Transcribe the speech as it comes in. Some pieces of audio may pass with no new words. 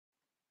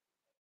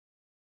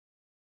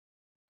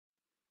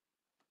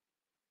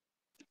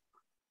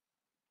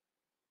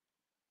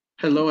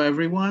Hello,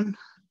 everyone,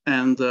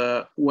 and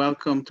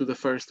welcome to the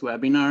first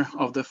webinar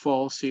of the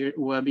fall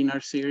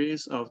webinar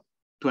series of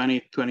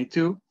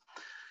 2022.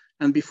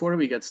 And before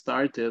we get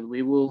started,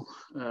 we will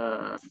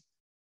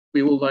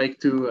like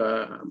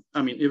to,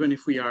 even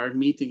if we are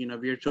meeting in a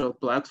virtual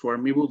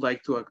platform, we would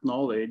like to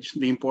acknowledge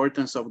the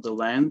importance of the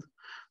land,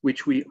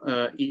 which we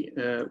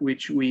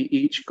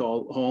each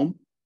call home.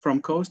 From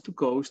coast to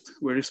coast,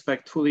 we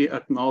respectfully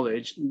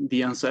acknowledge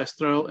the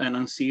ancestral and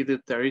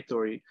unceded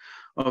territory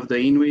of the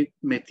Inuit,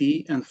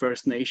 Métis, and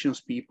First Nations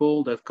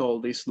people that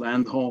call this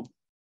land home.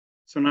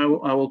 So now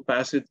I will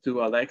pass it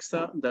to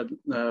Alexa that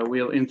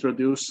will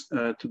introduce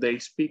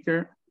today's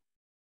speaker.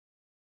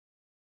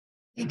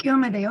 Thank you,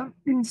 Amadeo.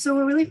 And so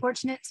we're really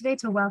fortunate today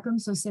to welcome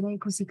Solsire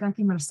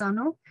Cusicanqui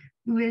Marzano,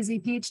 who is a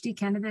PhD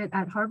candidate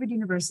at Harvard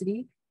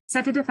University,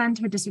 set to defend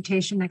her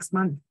dissertation next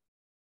month.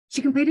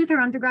 She completed her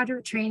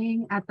undergraduate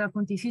training at the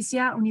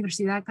Pontificia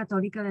Universidad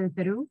Católica del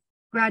Peru,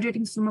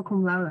 graduating summa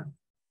cum laude.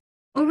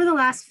 Over the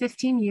last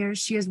 15 years,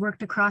 she has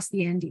worked across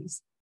the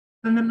Andes,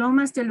 from the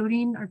Lomas de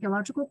Lurin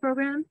Archaeological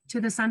Program to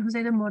the San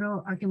Jose de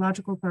Moro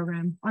Archaeological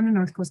Program on the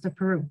north coast of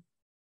Peru.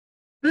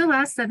 For the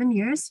last 7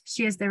 years,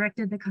 she has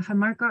directed the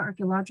Cajamarca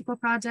Archaeological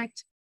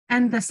Project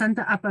and the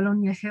Santa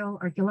Apolonia Hill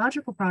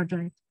Archaeological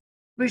Project,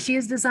 where she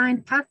has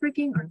designed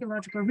pathbreaking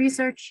archaeological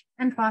research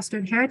and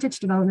fostered heritage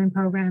development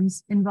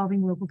programs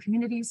involving local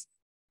communities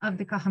of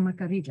the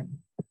Cajamarca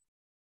region.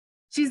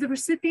 She's the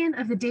recipient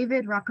of the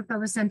David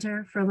Rockefeller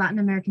Center for Latin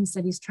American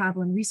Studies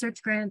Travel and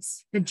Research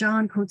Grants, the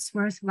John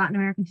Coatsworth Latin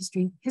American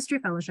History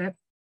Fellowship,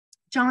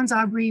 Johns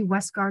Aubrey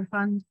Westgard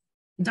Fund,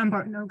 the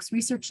Dumbarton Oaks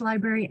Research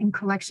Library and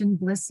Collection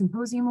Bliss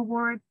Symposium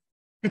Award,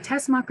 the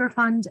Tessmacher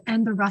Fund,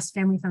 and the Rust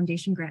Family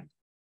Foundation Grant.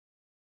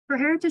 Her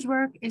heritage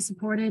work is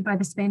supported by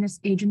the Spanish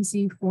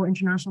Agency for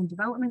International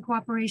Development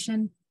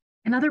Cooperation,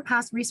 and other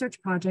past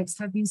research projects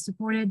have been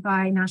supported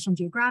by National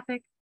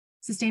Geographic,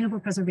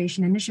 Sustainable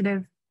Preservation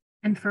Initiative,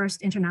 and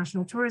First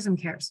International Tourism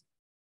Cares.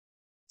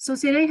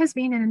 Solsire has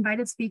been an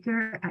invited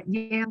speaker at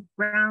Yale,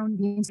 Brown,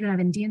 the Institute of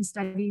Andean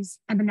Studies,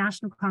 and the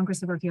National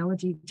Congress of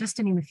Archaeology, just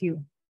to name a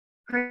few.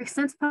 Her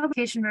extensive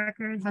publication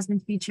record has been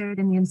featured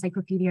in the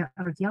Encyclopedia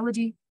of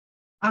Archaeology,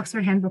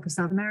 Oxford Handbook of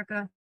South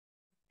America,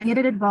 and the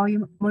edited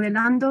volume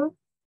Modelando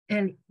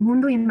el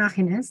Mundo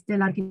Imágenes de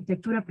la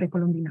Arquitectura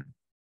Precolombina.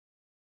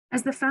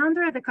 As the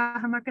founder of the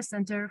Cajamarca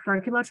Center for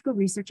Archaeological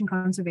Research and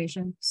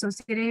Conservation,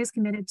 Solsire is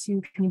committed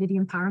to community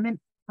empowerment,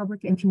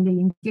 public and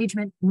community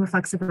engagement, and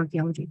reflexive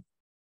archaeology.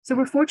 So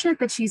we're fortunate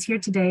that she's here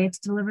today to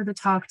deliver the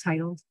talk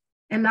titled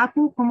El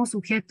Apu como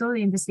sujeto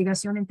de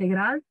investigación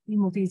integral y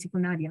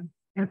multidisciplinaria,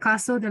 el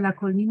caso de la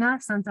Colina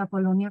Santa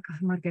Apolonia,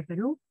 Cajamarca,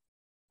 Peru,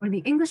 or the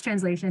English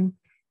translation,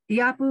 the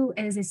Apu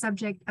is a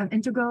subject of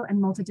integral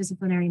and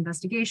multidisciplinary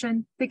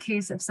investigation, the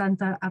case of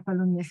Santa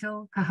Apolonia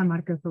Hill,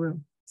 Cajamarca, Peru.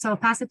 So I'll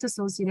pass it to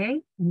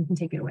Solsire, and you can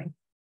take it away.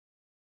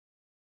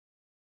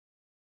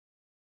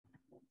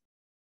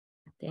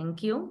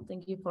 Thank you.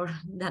 Thank you for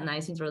that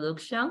nice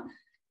introduction.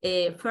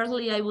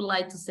 Firstly, I would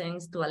like to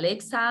thank to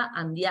Alexa,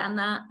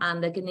 Andiana,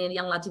 and the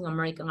Canadian Latin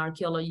American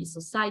Archaeology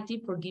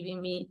Society for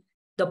giving me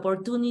the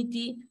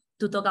opportunity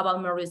to talk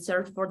about my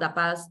research for the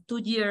past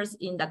 2 years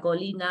in the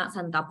Colina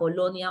Santa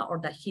Apolonia, or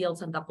the Hill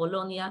Santa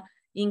Apolonia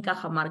in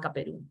Cajamarca,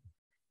 Peru.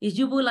 If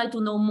you would like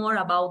to know more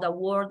about the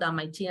work that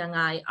my team and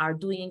I are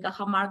doing in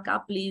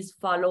Cajamarca, please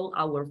follow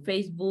our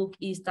Facebook,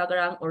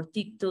 Instagram, or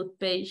TikTok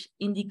page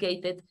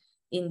indicated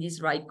in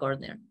this right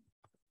corner.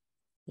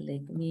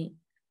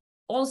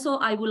 Also,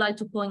 I would like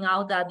to point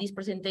out that this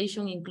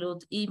presentation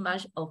includes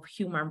images of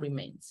human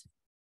remains.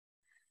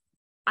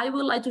 I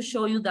would like to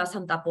show you the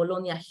Santa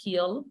Apolonia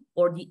Hill,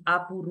 or the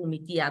Apu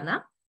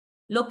Rumitiana,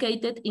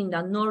 located in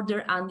the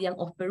northern Andean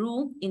of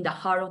Peru, in the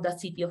heart of the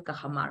city of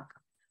Cajamarca.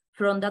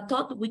 From the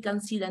top, we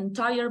can see the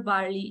entire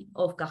valley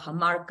of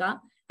Cajamarca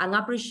and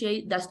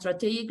appreciate the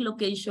strategic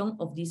location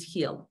of this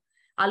hill,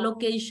 a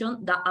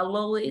location that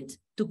allowed it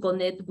to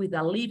connect with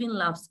a living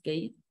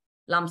landscape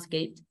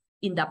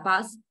in the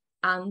past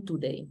and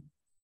today.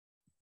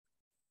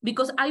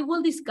 Because I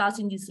will discuss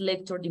in this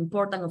lecture the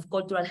importance of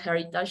cultural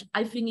heritage,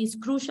 I think it's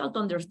crucial to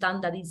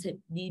understand that it's a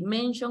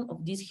dimension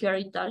of this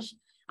heritage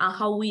and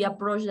how we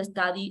approach the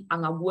study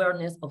and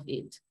awareness of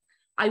it.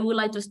 I would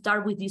like to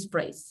start with this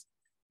phrase: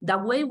 the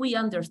way we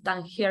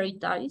understand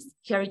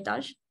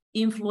heritage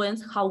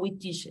influences how we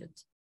teach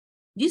it.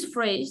 This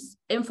phrase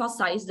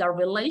emphasizes the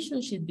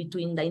relationship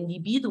between the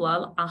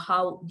individual and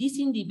how this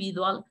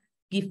individual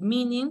gives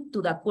meaning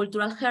to the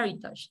cultural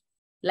heritage,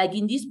 like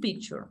in this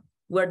picture,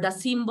 where the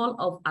symbol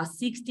of a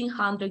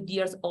 1600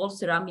 years old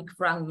ceramic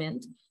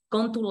fragment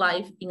come to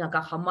life in a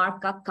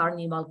Cajamarca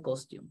carnival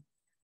costume.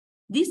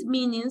 These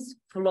meanings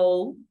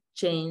flow,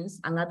 change,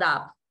 and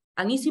adapt,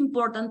 and it's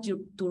important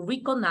to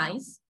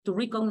recognize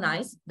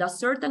that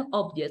certain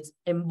objects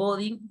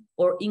embody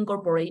or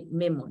incorporate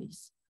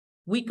memories.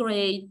 We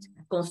create,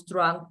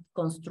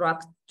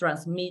 construct,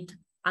 transmit,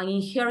 and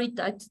inherit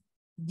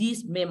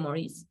these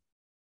memories.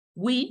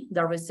 We,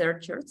 the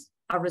researchers,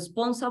 are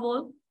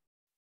responsible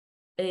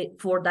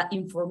for the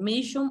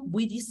information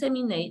we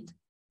disseminate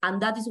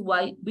and that is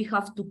why we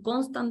have to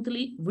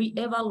constantly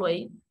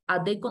reevaluate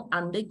and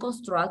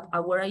deconstruct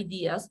our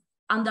ideas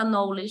and the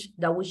knowledge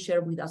that we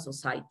share with the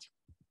society.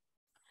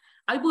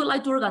 I would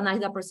like to organize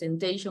the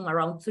presentation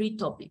around 3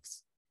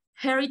 topics: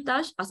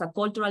 heritage as a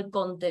cultural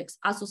context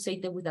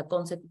associated with the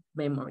concept of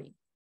memory,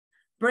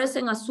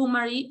 present a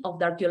summary of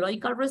the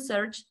archaeological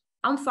research,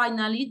 and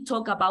finally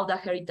talk about the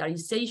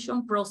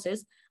heritagization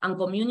process and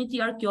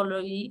community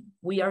archaeology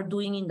we are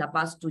doing in the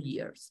past 2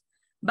 years.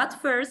 But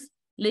first,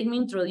 let me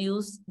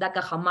introduce the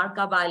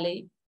Cajamarca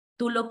Valley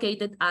to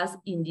locate us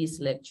in this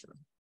lecture.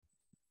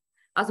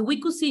 As we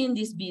could see in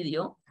this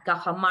video,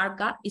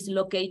 Cajamarca is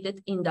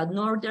located in the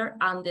northern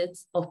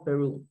Andes of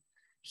Peru.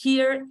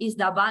 Here is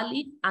the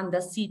valley and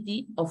the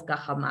city of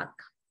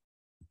Cajamarca.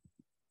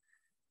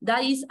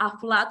 That is a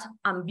flat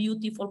and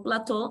beautiful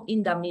plateau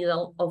in the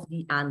middle of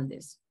the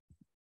Andes.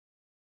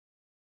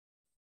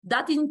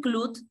 That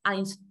includes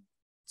a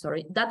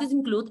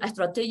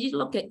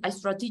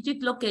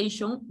strategic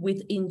location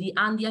within the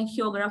Andean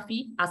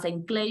geography as an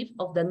enclave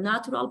of the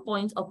natural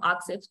points of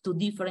access to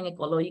different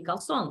ecological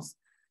zones: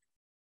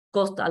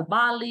 coastal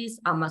valleys,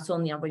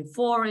 Amazonian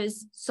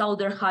rainforests,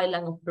 southern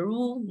highland of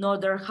Peru,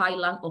 northern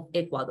highland of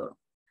Ecuador.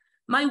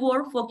 My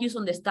work focused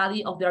on the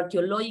study of the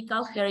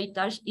archaeological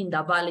heritage in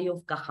the valley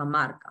of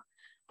Cajamarca,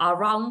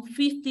 around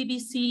 50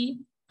 BC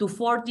to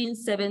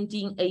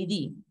 1417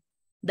 AD.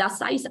 The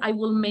sites I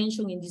will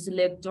mention in these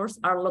lectures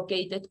are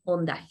located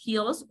on the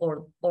hills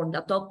or on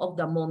the top of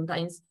the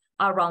mountains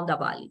around the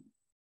valley.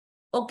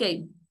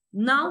 Okay,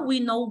 now we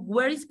know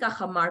where is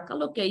Cajamarca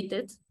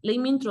located. Let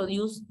me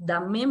introduce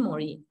the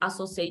memory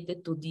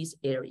associated to this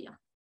area.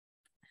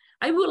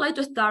 I would like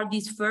to start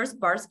these first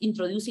parts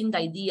introducing the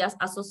ideas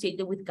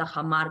associated with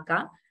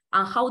Cajamarca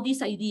and how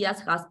these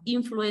ideas has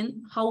influenced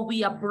how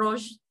we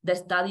approach the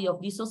study of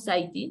this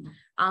society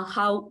and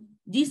how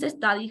this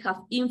study have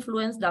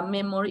influenced the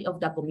memory of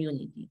the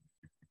community.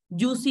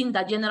 Using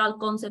the general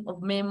concept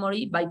of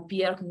memory by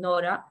Pierre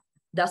Nora,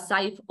 the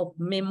site of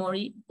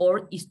memory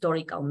or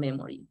historical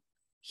memory.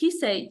 He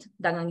said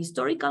that an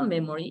historical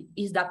memory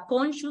is the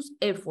conscious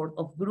effort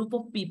of a group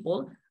of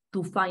people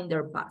to find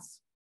their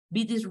past,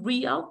 be this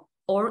real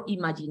or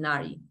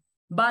imaginary,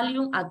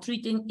 valuing and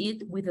treating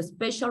it with a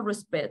special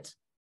respect.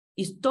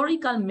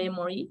 Historical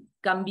memory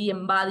can be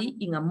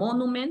embodied in a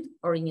monument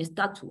or in a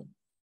statue,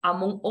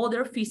 among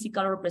other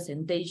physical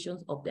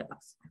representations of the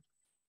past.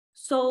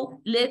 So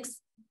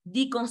let's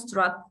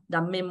deconstruct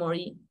the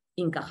memory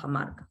in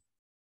Cajamarca.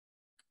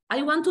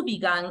 I want to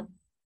begin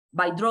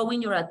by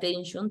drawing your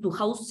attention to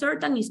how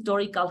certain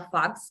historical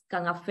facts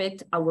can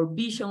affect our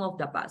vision of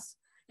the past,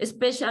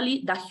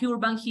 especially the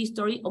urban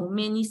history of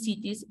many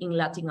cities in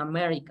Latin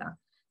America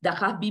that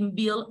have been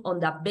built on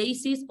the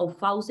basis of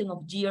thousands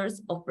of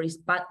years of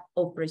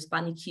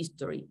pre-Hispanic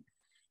history.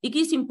 It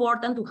is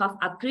important to have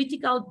a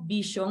critical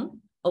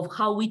vision of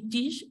how we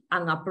teach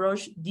and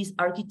approach this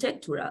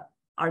architectural,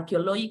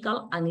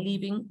 archaeological, and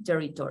living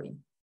territory.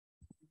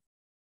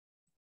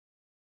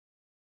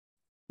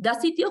 The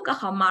city of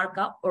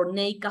Cajamarca, or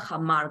Ney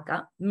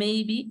Cajamarca,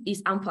 maybe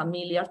is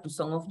unfamiliar to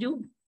some of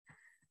you.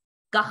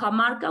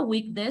 Cajamarca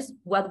witnessed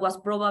what was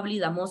probably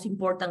the most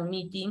important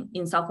meeting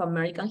in South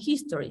American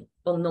history.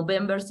 On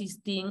November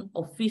 16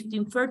 of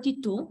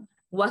 1532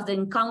 was the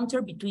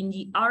encounter between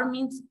the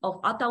armies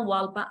of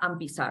Atahualpa and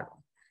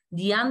Pizarro,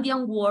 the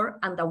Andean War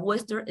and the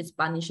Western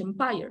Spanish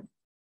Empire.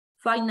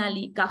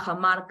 Finally,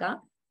 Cajamarca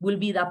will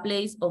be the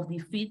place of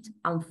defeat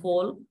and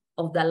fall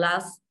of the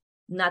last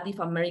Native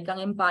American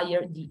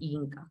empire, the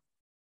Inca.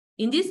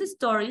 In this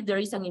story, there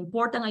is an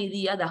important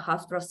idea that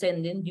has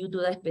transcended due to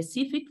the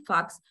specific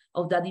facts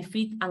of the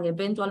defeat and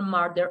eventual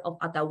murder of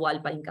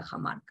Atahualpa in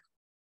Cajamarca.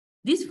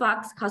 These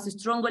facts has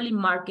strongly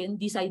marked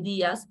these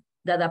ideas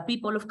that the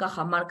people of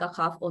Cajamarca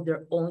have of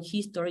their own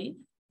history,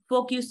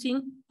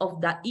 focusing on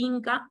the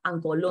Inca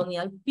and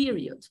colonial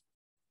period.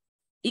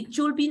 It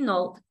should be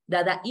noted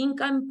that the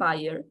Inca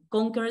Empire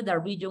conquered the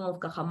region of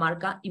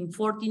Cajamarca in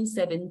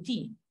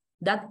 1470.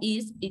 That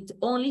is, it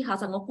only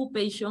has an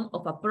occupation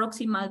of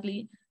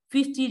approximately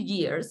 50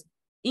 years,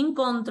 in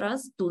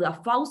contrast to the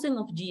thousands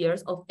of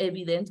years of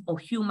evidence of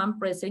human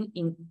presence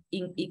in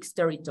its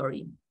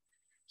territory.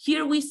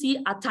 Here we see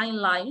a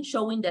timeline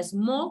showing the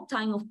small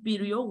time of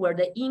period where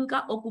the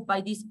Inca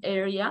occupied this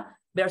area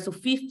versus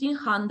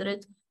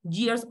 1,500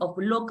 years of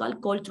local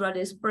cultural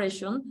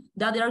expression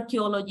that the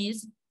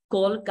archaeologists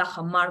call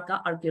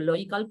Cajamarca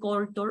archaeological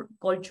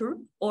culture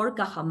or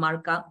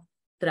Cajamarca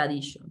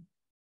tradition.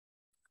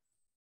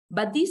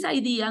 But this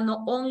idea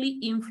not only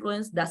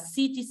influenced the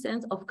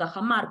citizens of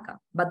Cajamarca,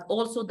 but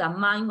also the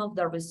mind of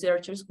the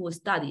researchers who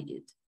studied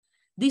it.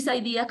 This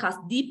idea has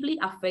deeply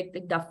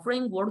affected the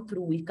framework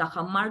through which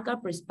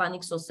Cajamarca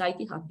pre-Hispanic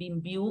society has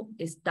been viewed,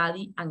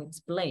 studied, and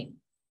explained.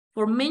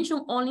 For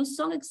mention only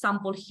some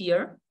examples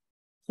here,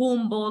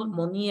 Humboldt,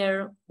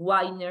 Monnier,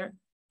 Weiner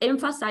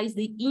emphasize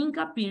the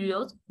Inca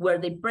period where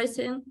they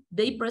present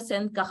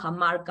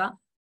Cajamarca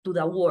to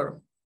the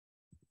world.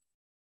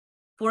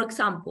 For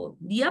example,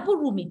 the Apu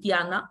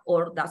Rumitiana,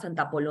 or the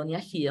Santa Apolonia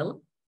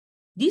hill,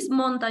 this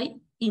mountain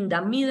in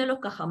the middle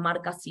of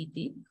Cajamarca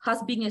city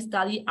has been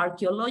studied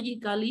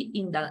archaeologically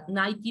in the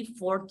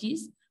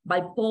 1940s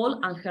by Paul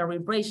and Henry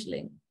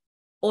Breitschlen,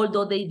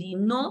 although they did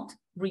not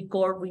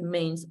record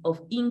remains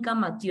of Inca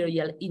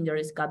material in their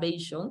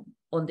excavation.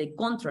 On the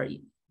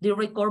contrary, they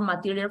record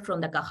material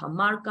from the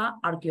Cajamarca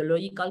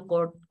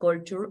archaeological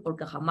culture or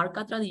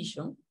Cajamarca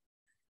tradition.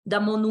 The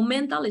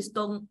monumental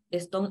stone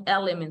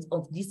elements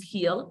of this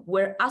hill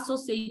were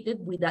associated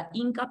with the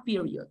Inca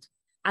period,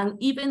 and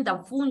even the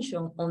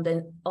function of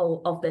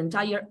the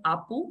entire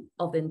Apu,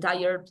 of the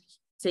entire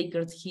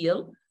sacred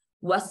hill,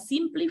 was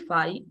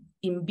simplified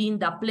in being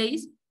the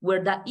place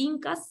where the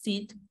Inca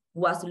seat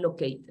was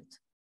located.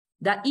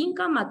 The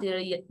Inca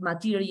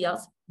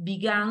materials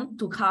began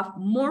to have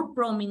more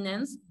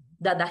prominence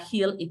than the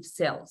hill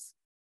itself,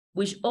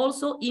 which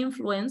also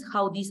influenced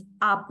how this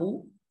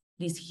Apu,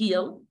 this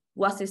hill,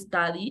 was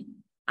studied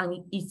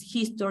and its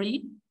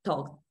history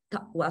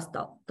was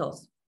taught.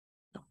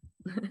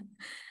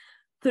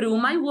 Through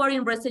my work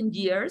in recent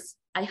years,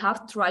 I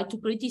have tried to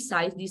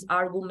criticize this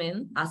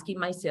argument, asking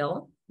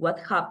myself what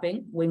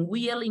happened when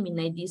we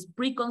eliminate these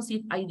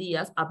preconceived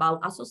ideas about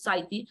a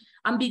society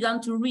and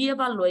began to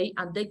reevaluate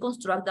and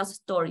deconstruct the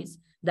stories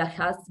that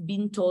has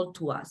been told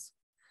to us.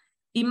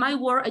 In my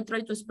work, I try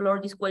to explore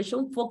this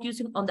question,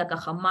 focusing on the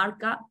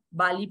Cajamarca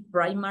Valley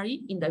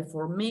primary in the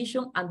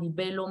formation and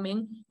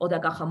development of the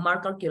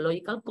Cajamarca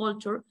archaeological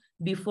culture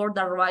before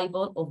the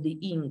arrival of the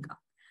Inca,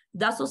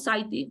 the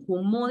society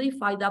who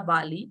modified the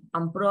valley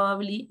and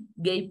probably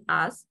gave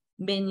us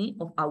many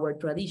of our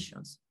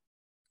traditions.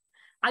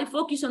 I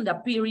focus on the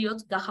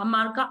period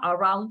Cajamarca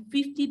around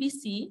 50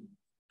 BC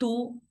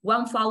to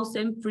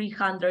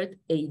 1300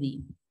 AD.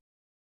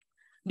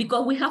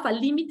 Because we have a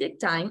limited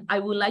time, I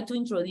would like to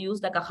introduce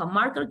the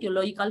Cajamarca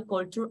archaeological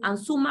culture and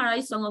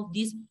summarize some of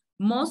these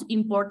most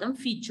important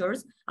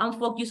features and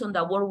focus on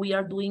the work we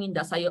are doing in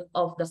the site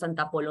of the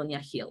Santa Apolonia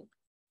Hill.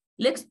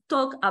 Let's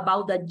talk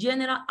about the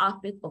general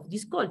aspect of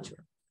this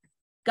culture.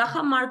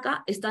 Cajamarca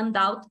stands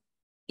out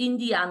in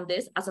the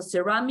Andes as a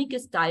ceramic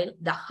style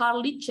that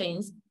hardly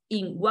changed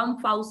in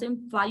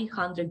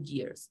 1,500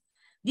 years.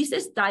 This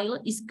style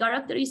is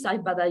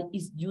characterized by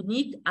its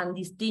unique and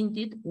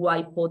distinctive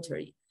white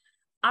pottery,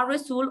 a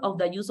result of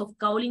the use of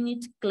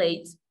kaolinite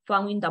clays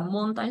found in the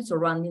mountains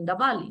surrounding the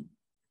valley.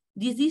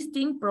 This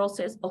distinct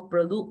process of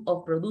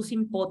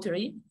producing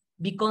pottery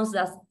becomes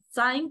the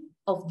sign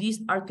of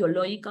this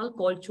archaeological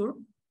culture,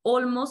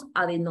 almost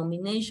a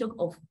denomination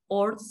of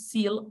or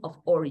seal of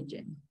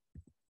origin.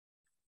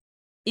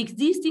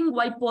 Existing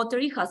white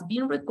pottery has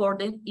been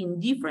recorded in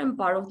different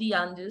parts of the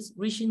Andes,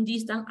 reaching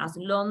distance as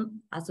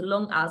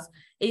long as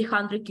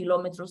 800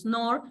 kilometers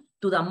north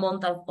to the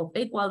mountains of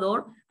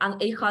Ecuador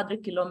and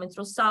 800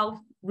 kilometers south,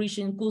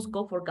 reaching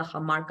Cusco for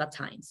Cajamarca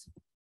times.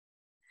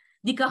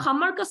 The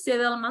Cajamarca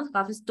settlements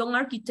have stone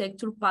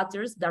architecture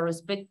patterns that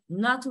respect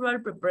natural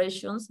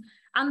preparations,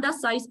 and the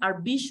sites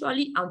are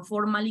visually and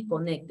formally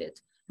connected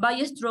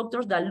by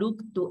structures that look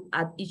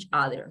at each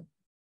other.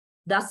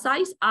 The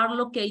sites are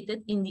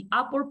located in the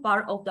upper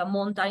part of the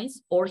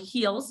mountains or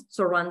hills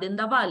surrounding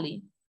the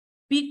valley.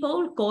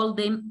 People call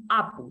them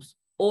apus,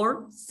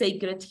 or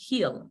sacred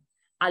hill.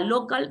 A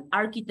local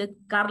architect,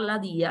 Carla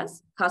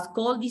Diaz, has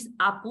called these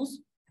apus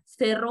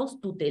cerros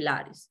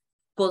tutelares,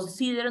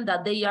 considering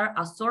that they are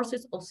a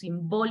sources of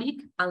symbolic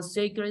and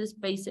sacred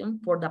spacing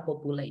for the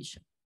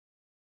population.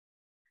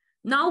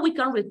 Now we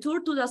can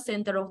return to the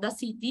center of the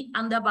city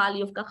and the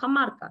valley of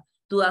Cajamarca,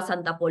 to the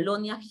Santa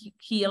Apolonia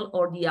Hill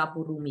or the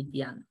Apu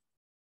Rumitiana.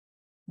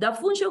 The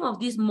function of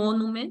this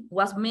monument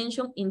was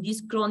mentioned in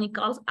these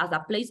chronicles as a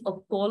place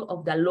of call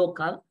of the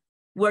local,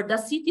 where the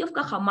city of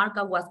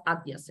Cajamarca was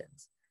adjacent.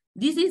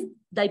 This is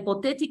the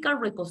hypothetical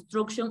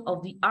reconstruction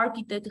of the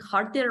architect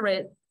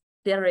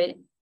Terre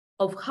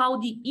of how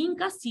the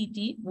Inca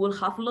city would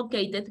have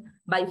located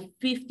by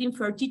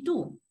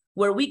 1532,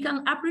 where we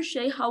can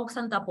appreciate how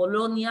Santa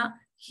Apolonia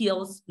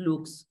Hills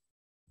looks.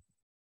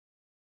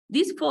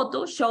 This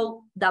photo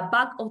shows the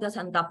back of the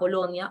Santa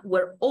Apolonia,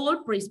 where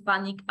all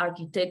pre-Hispanic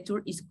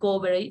architecture is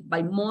covered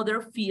by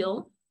modern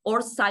field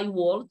or side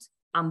walls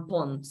and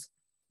ponds.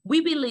 We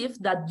believe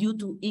that due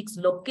to its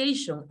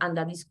location and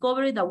the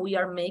discovery that we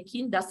are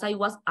making, the site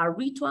was a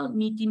ritual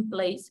meeting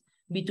place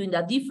between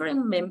the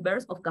different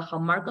members of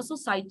Cajamarca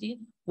society,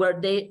 where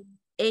they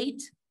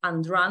ate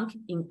and drank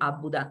in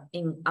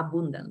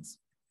abundance.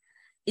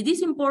 It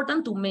is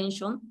important to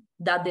mention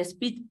that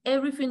despite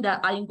everything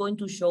that I'm going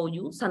to show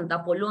you, Santa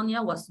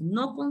Apolonia was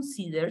not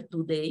considered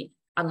today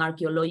an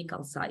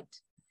archaeological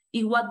site.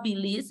 It was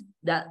believed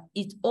that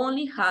it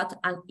only had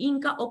an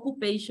Inca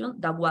occupation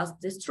that was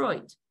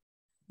destroyed.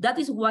 That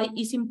is why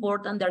it's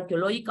important the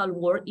archaeological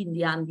work in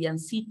the Andean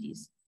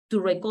cities to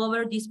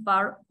recover this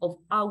part of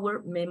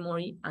our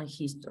memory and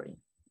history.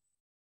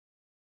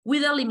 We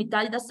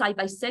delimited the site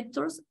by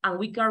sectors, and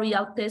we carry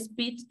out test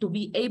pits to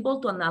be able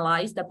to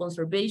analyze the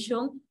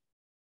conservation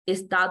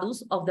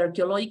status of the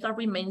archaeological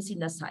remains in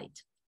the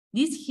site.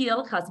 This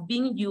hill has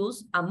been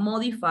used and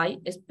modified,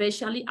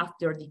 especially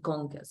after the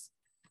conquest.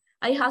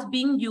 It has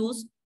been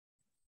used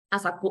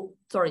as a,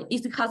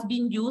 it has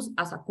been used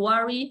as a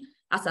quarry,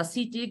 as a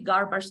city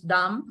garbage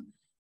dump,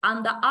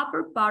 and the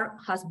upper part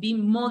has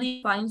been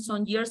modified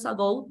some years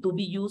ago to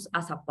be used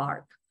as a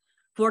park.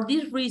 For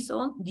this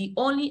reason, the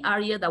only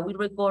area that we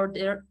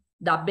recorded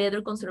the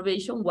better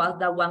conservation was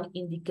the one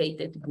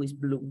indicated with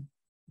blue.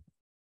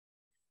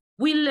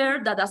 We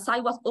learned that the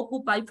site was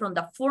occupied from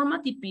the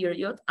formative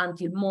period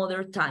until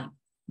modern time,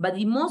 but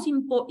the most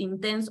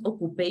intense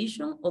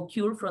occupation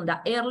occurred from the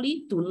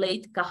early to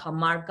late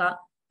Cajamarca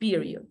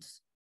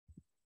periods.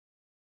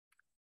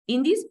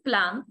 In this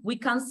plan, we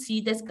can see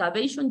the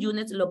excavation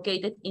units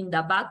located in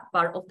the back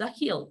part of the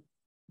hill.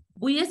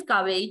 We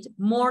excavate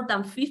more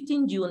than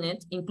 15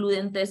 units,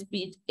 including test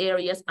pit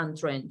areas and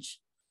trench.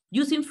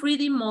 Using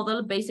 3D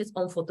model based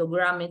on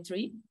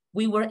photogrammetry,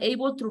 we were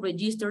able to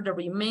register the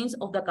remains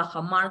of the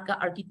Cajamarca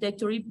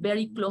architecture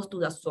very close to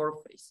the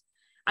surface.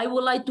 I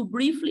would like to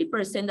briefly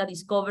present the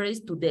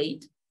discoveries to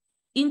date.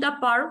 In the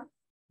park,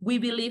 we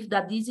believe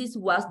that this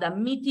was the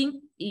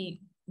meeting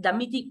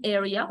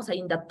area, so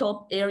in the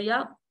top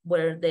area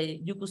where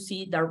you could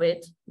see the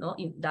red, no,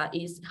 that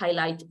is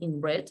highlighted in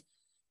red.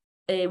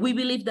 We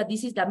believe that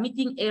this is the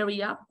meeting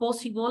area,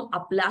 possible a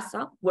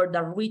plaza where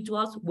the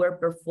rituals were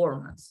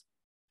performed.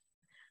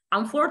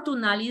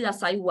 Unfortunately, the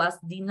site was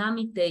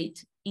dynamited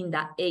in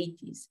the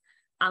 80s,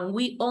 and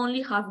we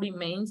only have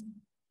remains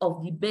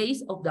of the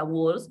base of the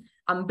walls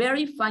and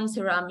very fine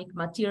ceramic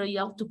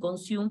material to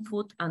consume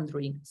food and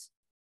drinks.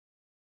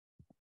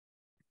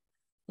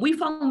 We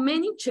found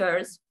many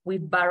chairs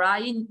with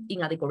varying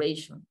in a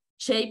decoration,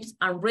 shapes,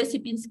 and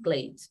recipients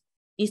clades.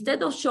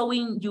 Instead of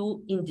showing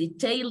you in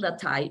detail the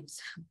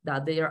types,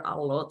 that there are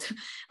a lot,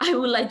 I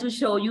would like to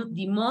show you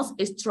the most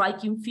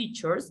striking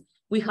features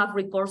we have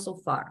recorded so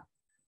far.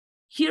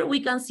 Here we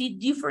can see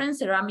different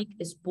ceramic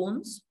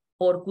spoons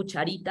or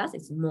cucharitas,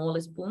 small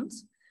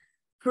spoons,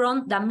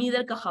 from the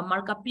middle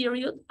Cajamarca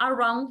period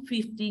around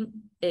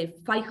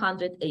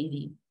 500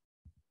 AD.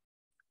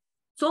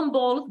 Some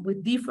bowls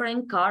with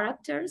different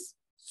characters.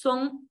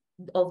 Some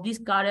of these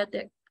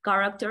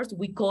characters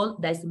we call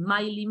the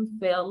smiling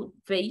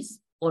face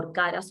or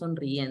caras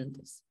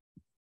sonrientes.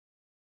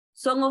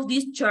 Some of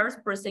these chairs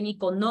present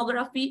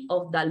iconography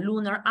of the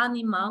lunar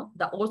animal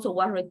that also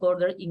was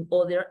recorded in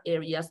other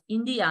areas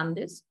in the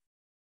Andes.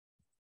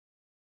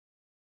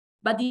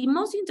 But the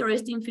most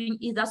interesting thing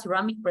is that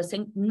ceramic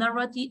present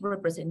narrative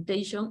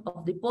representation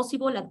of the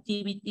possible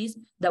activities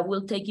that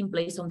will take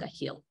place on the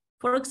hill.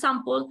 For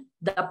example,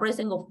 the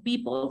presence of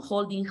people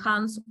holding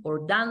hands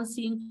or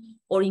dancing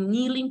or in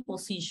kneeling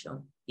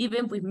position,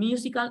 even with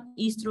musical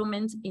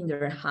instruments in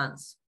their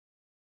hands.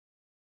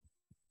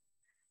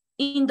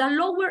 In the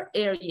lower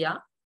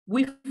area,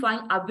 we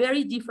find a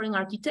very different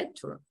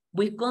architecture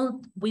with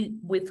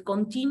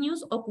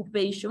continuous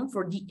occupation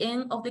for the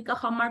end of the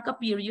Cajamarca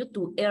period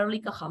to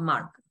early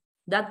Cajamarca.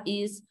 That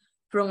is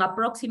from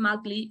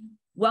approximately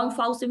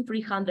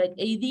 1300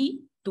 AD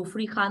to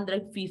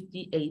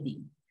 350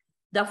 AD.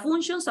 The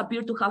functions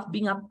appear to have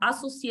been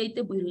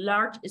associated with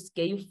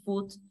large-scale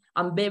food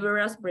and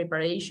beverage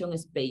preparation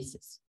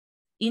spaces.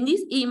 In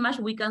this image,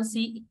 we can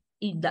see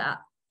in the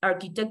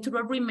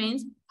architectural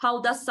remains how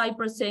the site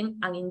presents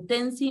an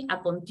intensive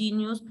and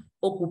continuous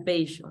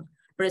occupation,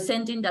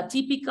 presenting the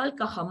typical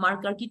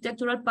Cajamarca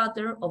architectural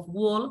pattern of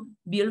wall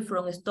built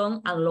from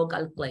stone and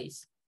local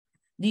clays.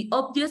 The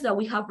objects that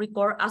we have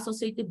recorded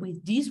associated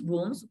with these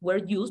rooms were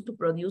used to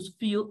produce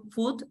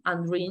food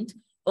and drink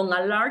on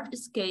a large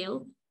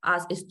scale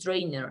as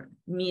strainer,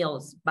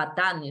 mills,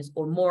 batanes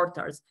or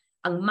mortars,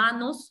 and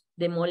manos,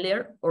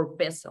 demoler, or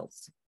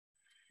pestles.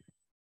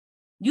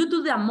 Due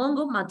to the amount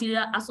of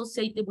material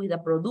associated with the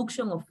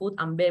production of food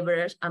and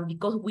beverage, and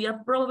because we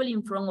are probably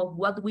in front of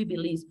what we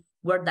believe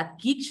were the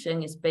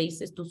kitchen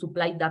spaces to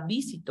supply the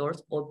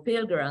visitors or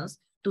pilgrims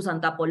to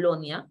Santa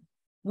Apolonia,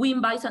 we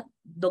invite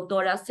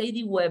Dr.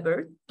 Sadie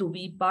Weber to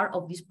be part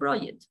of this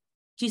project.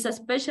 She's a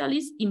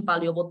specialist in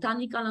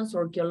paleobotanical and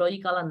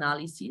archaeological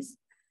analysis.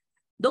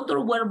 Dr.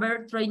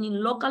 Weber training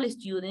local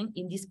students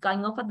in this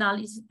kind of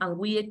analysis, and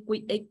we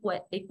equipped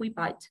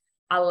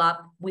a lab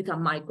with a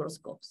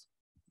microscopes.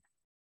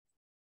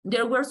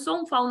 There were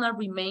some fauna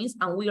remains,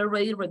 and we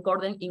already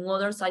recorded in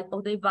other sites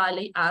of the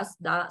valley as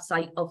the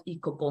site of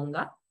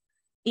Icoconga.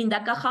 In the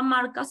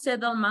Cajamarca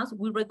settlements,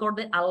 we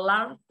recorded a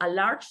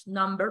large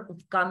number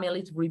of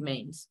camelid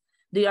remains.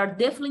 They are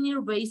definitely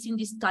raising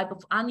this type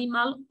of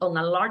animal on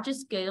a large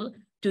scale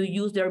to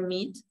use their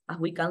meat, as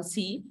we can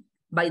see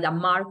by the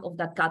mark of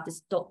the cat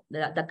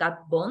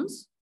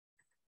bones,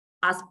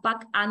 as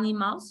pack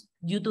animals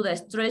due to the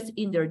stress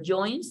in their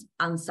joints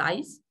and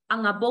size,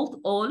 and above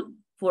all,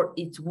 for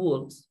its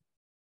wools.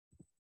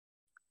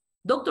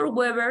 Dr.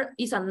 Weber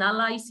is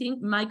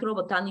analyzing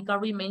microbotanical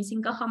remains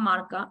in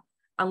Cajamarca,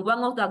 and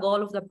one of the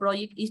goals of the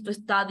project is to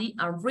study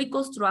and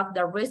reconstruct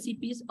the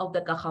recipes of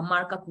the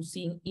Cajamarca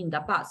cuisine in the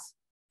past.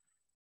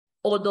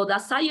 Although the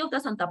site of the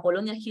Santa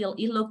Apolonia Hill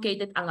is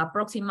located at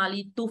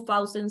approximately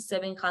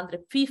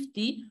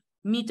 2,750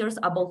 meters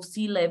above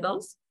sea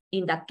levels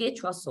in the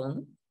Quechua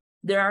zone,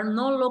 there are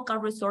no local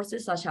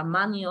resources such as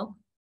manioc,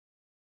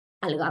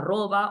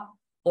 algarroba,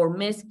 or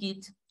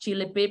mesquite,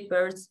 chili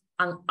peppers,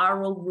 and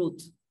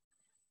arrowroot.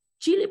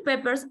 Chili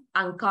peppers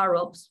and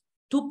carrots,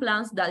 two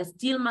plants that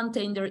still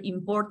maintain their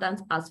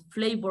importance as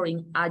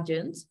flavoring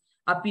agents,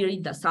 appear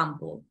in the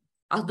sample.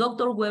 As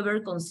Dr. Weber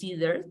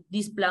considers,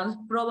 these plants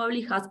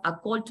probably has a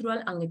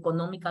cultural and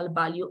economical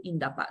value in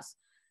the past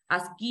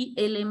as key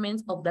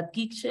elements of the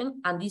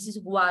kitchen, and this is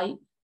why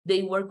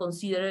they were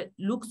considered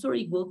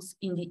luxury goods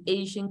in the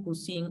Asian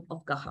cuisine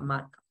of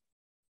Cajamarca.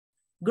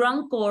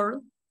 Ground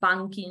corn,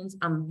 pumpkins,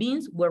 and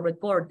beans were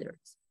recorded.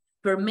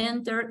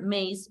 Fermented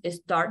maize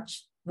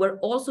starch were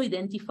also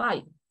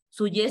identified,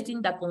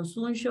 suggesting the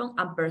consumption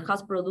and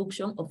perhaps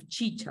production of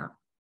chicha.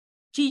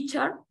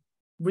 Chicha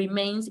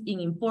remains an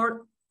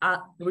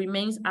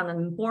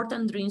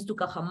important drink to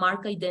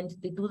Cajamarca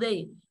identity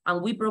today,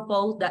 and we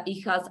propose that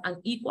it has an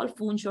equal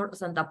function as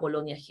Santa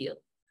Apolonia Hill.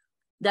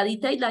 The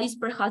detail that is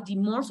perhaps the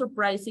more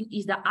surprising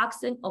is the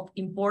absence of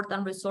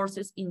important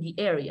resources in the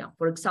area,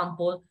 for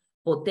example,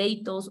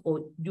 potatoes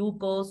or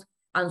yuccos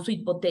and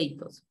sweet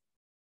potatoes,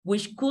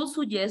 which could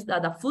suggest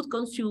that the food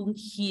consumed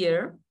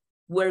here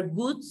were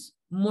goods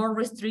more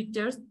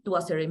restricted to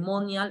a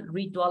ceremonial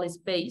ritual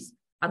space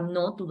and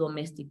not to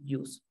domestic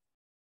use.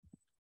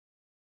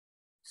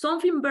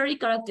 Something very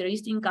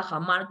characteristic in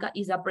Cajamarca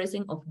is the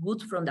presence of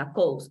goods from the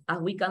coast, as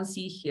we can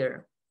see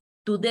here.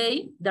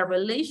 Today, the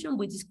relation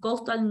with its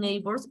coastal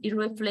neighbors is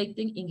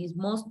reflected in its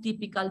most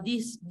typical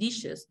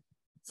dishes,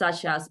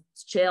 such as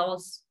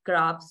shells,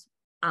 crabs,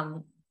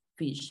 and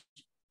fish.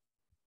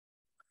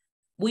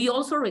 We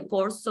also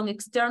record some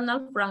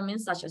external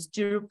fragments, such as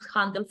stirrup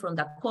handle from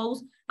the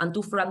coast and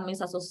two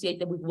fragments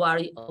associated with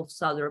wari of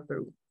southern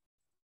Peru.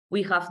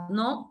 We have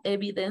no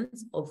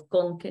evidence of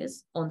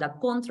conquest. On the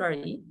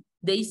contrary,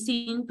 they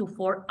seem to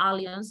form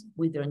alliance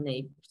with their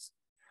neighbors.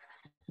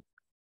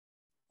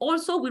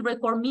 Also, we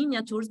record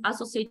miniatures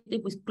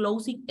associated with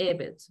closing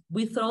events.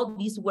 We thought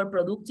these were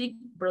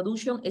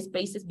production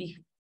spaces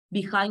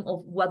behind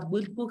of what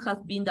could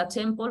have been the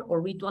temple or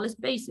ritual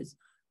spaces,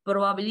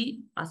 probably,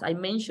 as I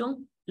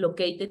mentioned,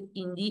 located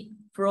in the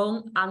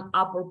front and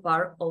upper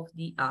part of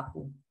the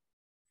Apu.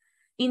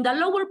 In the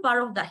lower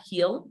part of the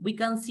hill, we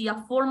can see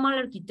a formal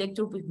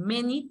architecture with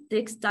many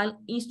textile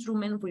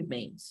instrument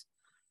remains.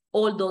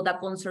 Although the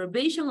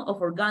conservation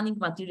of organic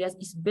materials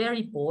is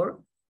very poor,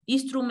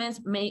 instruments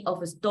made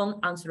of stone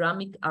and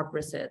ceramic are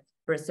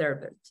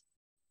preserved.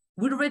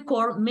 We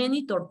record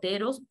many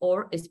torteros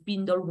or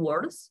spindle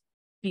wheels,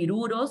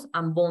 piruros,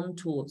 and bone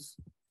tools.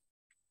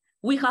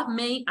 We have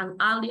made an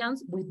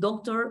alliance with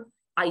Dr.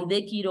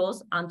 Aide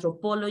Quiroz,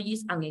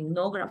 anthropologist and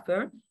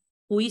ethnographer,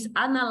 who is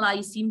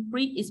analyzing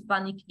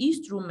pre-Hispanic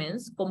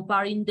instruments,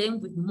 comparing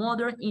them with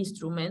modern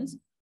instruments.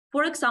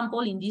 For example,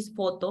 in this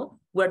photo,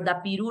 where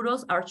the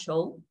piruros are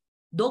shown,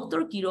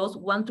 Dr. Quiroz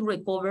wants to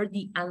recover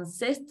the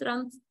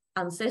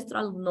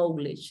ancestral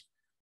knowledge,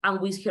 and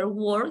with her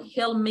work,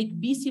 help make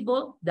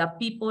visible the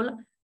people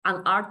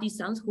and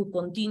artisans who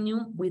continue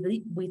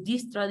with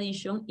this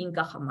tradition in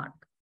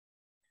Cajamarca.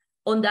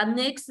 On the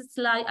next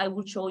slide, I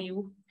will show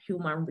you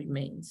human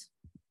remains.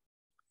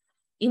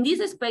 In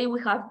this space,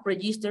 we have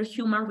registered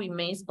human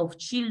remains of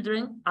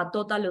children, a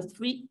total of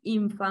 3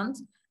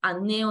 infants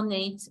and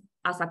neonates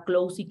as a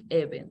closing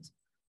event.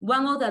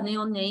 One of the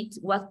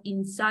neonates was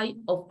inside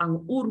of an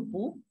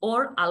urpu,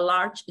 or a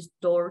large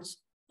stored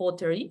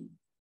pottery,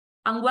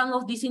 and one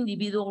of these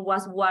individuals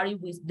was wari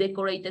with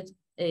decorated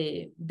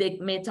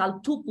metal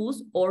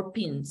tupus or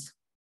pins.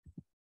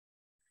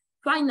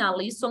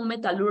 Finally, some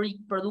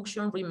metallurgic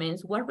production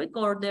remains were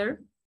recorded,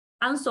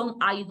 and some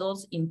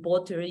idols in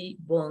pottery,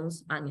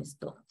 bones, and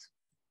stones.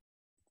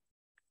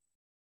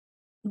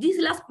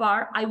 This last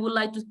part, I would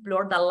like to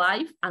explore the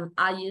life and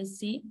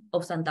agency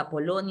of Santa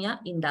Apolonia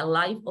in the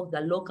life of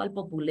the local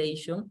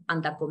population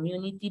and the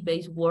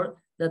community-based work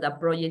that the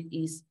project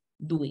is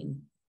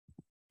doing.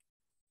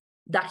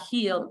 The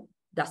hill,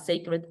 the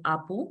sacred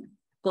Apu,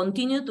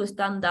 continued to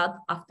stand up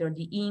after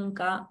the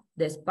Inca,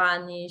 the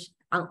Spanish,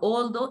 and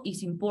although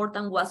its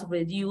importance was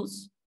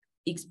reduced,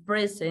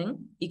 expressing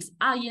its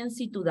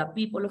agency to the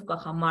people of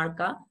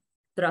Cajamarca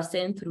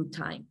transcend through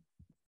time.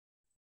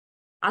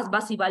 As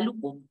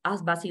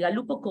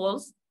Basigalupo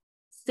calls,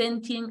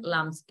 sentient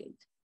landscape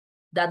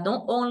that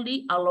not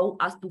only allow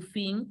us to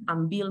think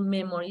and build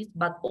memories,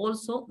 but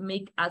also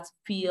make us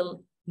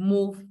feel,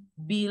 move,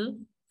 build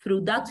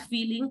through that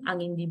feeling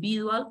an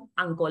individual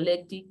and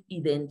collective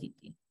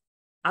identity.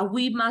 And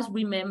we must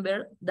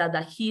remember that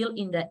the hill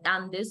in the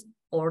Andes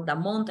or the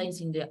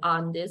mountains in the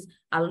Andes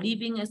are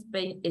living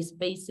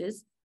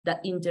spaces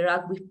that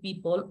interact with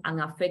people and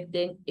affect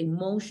them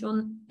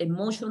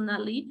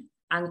emotionally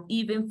and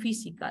even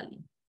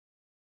physically.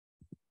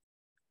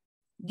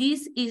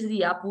 This is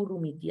the Apu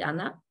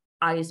Rumitiana,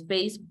 a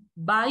space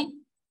by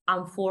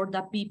and for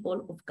the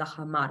people of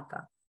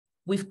Cajamarca.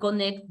 We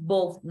connect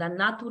both the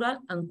natural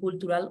and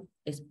cultural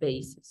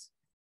spaces.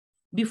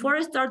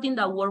 Before starting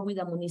the work with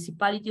the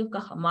municipality of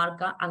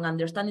Cajamarca and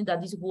understanding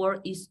that this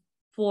work is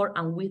for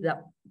and with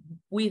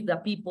the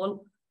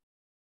people,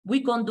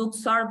 We conduct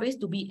surveys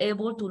to be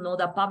able to know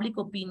the public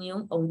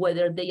opinion on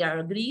whether they are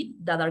agreed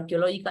that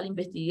archaeological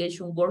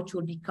investigation work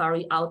should be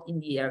carried out in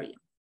the area.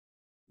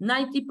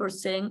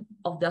 90%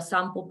 of the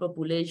sample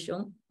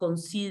population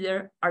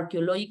consider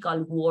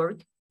archaeological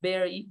work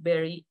very,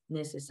 very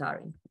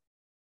necessary.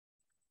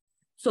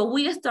 So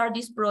we start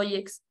these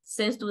projects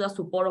thanks to the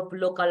support of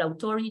local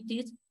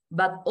authorities,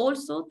 but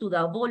also to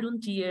the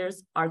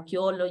volunteers,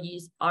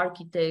 archaeologists,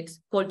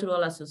 architects,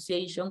 cultural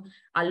association,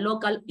 and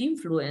local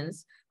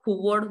influence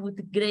who work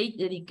with great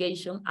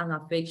dedication and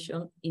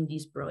affection in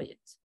these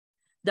projects.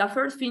 The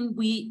first thing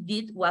we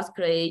did was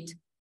create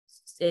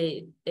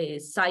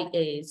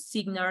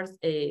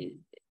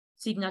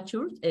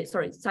signatures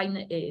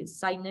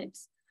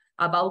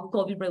about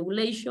COVID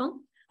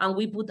regulation, and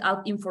we put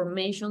out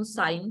information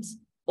signs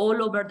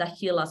all over the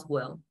hill as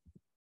well.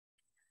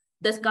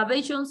 The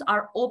excavations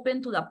are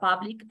open to the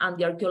public, and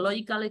the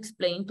archaeological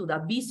explain to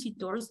the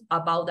visitors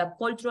about the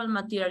cultural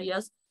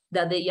materials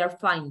that they are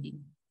finding.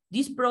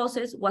 This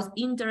process was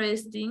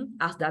interesting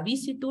as the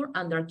visitor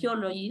and the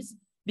archaeologists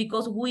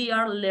because we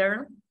are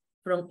learning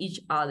from each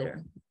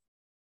other.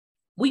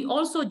 We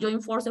also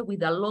join forces with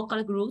the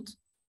local groups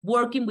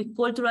working with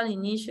cultural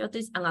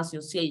initiatives and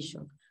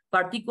associations,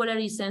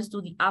 particularly thanks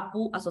to the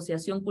Apu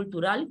Asociación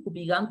Cultural, who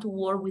began to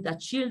work with the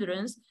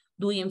children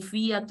doing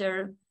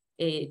theater,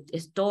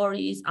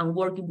 stories, and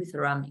working with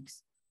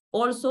ceramics.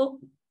 Also,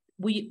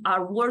 we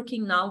are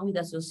working now with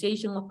the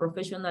Association of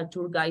Professional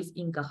Tour Guides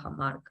in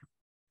Cajamarca.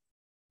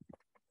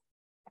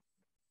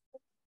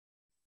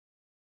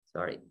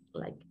 Sorry,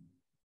 like,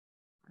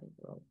 I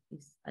wrote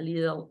this a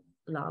little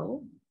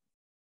loud.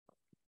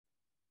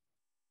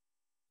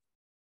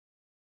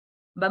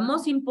 But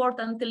most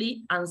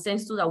importantly, and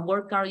thanks to the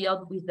work carried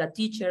out with the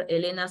teacher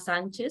Elena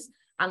Sanchez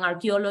and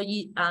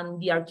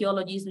the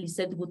archaeologist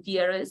Lisette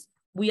Gutierrez,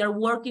 we are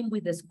working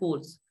with the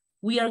schools.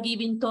 We are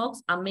giving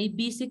talks and made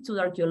visits to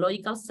the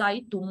archaeological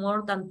site to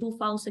more than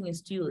 2,000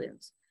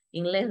 students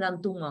in less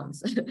than 2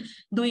 months,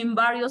 doing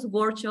various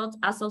workshops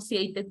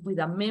associated with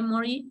the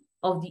memory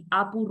of the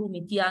Apu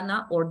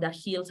Rumitiana or the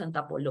hill Santa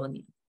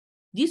Apolonia.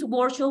 This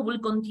workshop will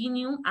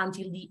continue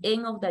until the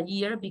end of the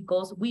year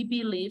because we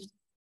believe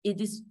it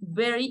is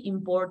very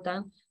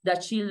important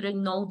that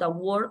children know the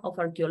work of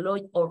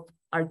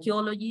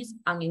archaeologists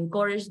and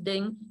encourage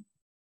them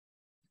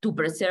to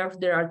preserve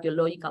their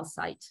archaeological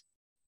sites.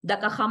 The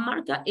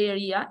Cajamarca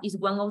area is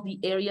one of the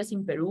areas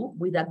in Peru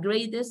with the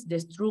greatest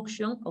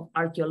destruction of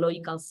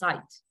archaeological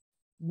sites,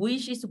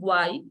 which is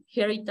why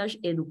heritage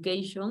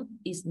education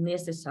is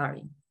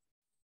necessary.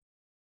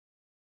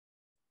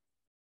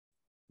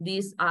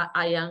 This,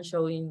 I am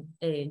showing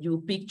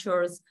you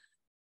pictures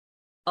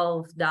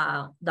of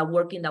the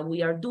working that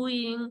we are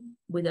doing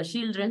with the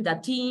children, the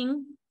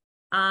team,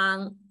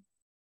 and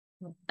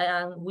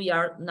we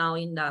are now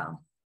in the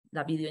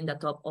video in the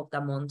top of the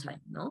mountain.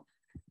 No?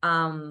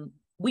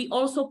 We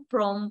also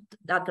prompt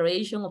the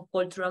creation of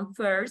cultural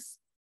fairs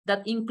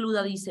that include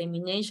the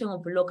dissemination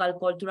of local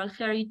cultural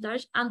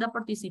heritage and the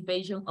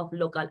participation of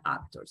local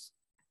actors.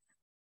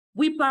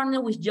 We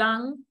partner with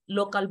young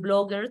local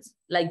bloggers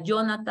like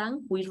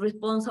Jonathan, who is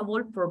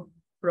responsible for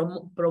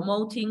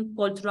promoting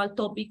cultural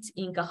topics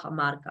in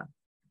Cajamarca.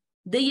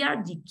 They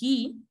are the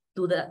key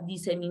to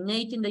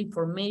disseminating the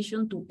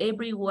information to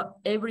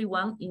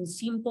everyone in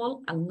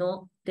simple and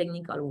no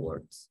technical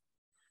words.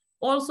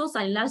 Also,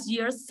 since last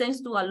year,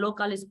 thanks to a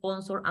local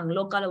sponsor and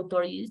local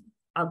authorities,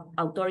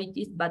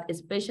 but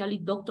especially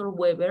Dr.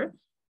 Weber,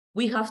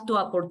 we have the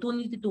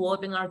opportunity to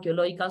open an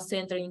archaeological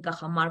center in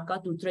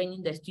Cajamarca to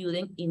train the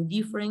students in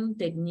different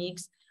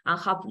techniques and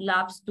have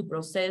labs to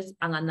process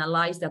and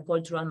analyze the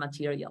cultural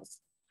materials.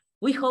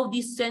 We hope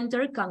this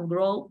center can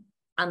grow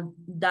and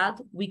that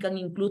we can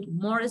include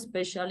more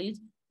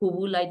specialists who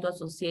would like to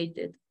associate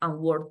it and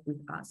work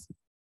with us.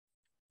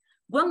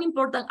 One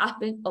important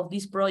aspect of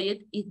this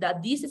project is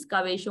that this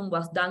excavation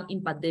was done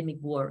in pandemic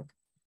work.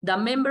 The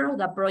member of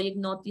the project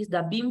noticed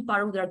that being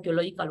part of the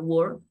archaeological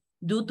work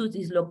due to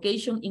its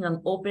location in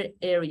an open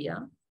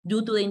area,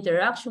 due to the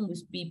interaction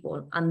with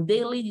people and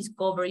daily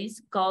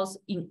discoveries cause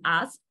in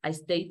us a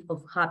state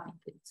of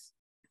happiness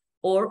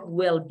or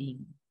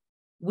well-being.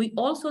 We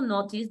also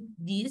noticed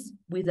this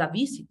with the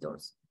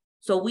visitors.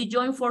 So we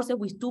joined forces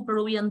with 2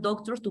 Peruvian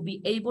doctors to be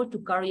able to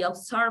carry out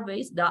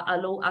surveys that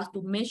allow us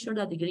to measure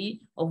the degree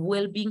of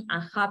well-being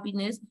and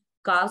happiness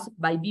caused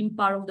by being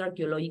part of the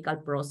archaeological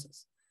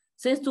process.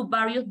 Thanks to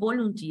various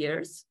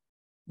volunteers,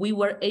 we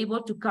were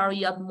able to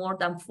carry out more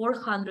than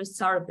 400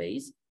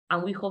 surveys,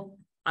 and we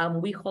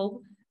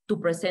hope to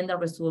present the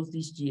results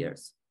this year.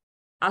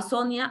 As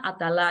Sonia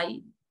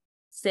Atalay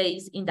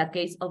says in the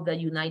case of the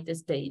United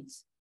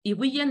States, if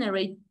we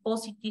generate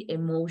positive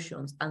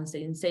emotions and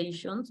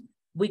sensations,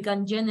 we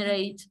can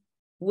generate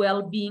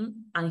well-being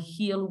and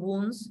heal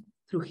wounds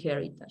through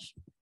heritage.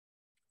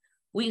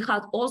 We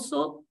had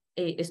also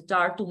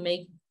started to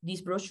make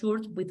these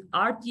brochures with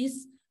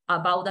artists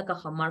about the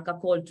Cajamarca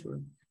culture.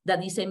 The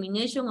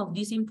dissemination of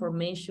this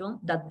information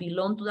that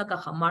belongs to the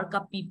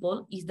Cajamarca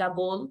people is the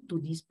goal to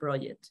this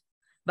project.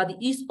 But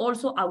it is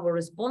also our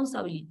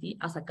responsibility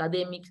as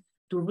academics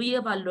to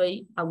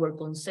reevaluate our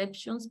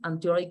conceptions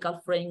and theoretical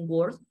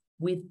frameworks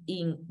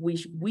within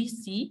which we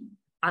see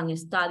and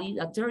study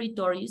the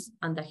territories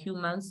and the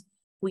humans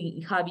who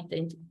inhabit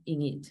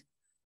in it.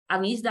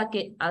 And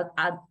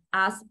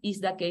as is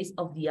the case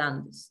of the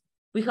Andes.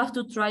 We have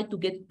to try to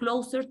get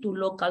closer to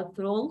local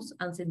throws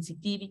and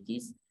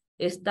sensitivities,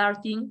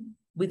 starting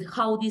with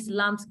how this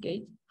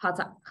landscape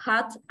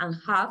had and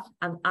have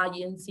an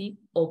agency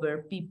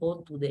over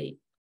people today.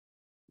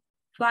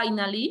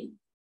 Finally,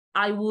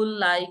 I would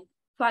like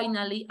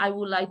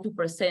to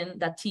present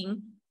the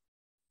team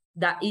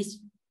that is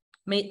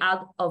made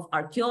out of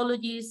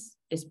archaeologists,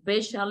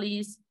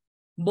 specialists,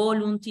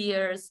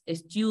 volunteers,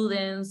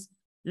 students,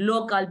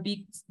 local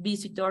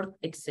visitors,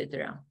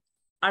 etc.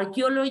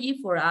 Archaeology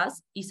for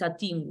us is a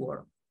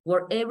teamwork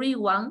where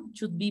everyone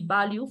should be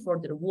valued for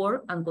their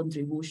work and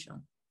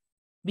contribution.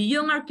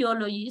 Beyond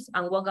archaeologists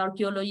and what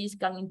archaeologists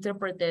can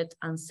interpret it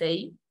and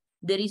say,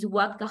 there is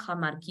what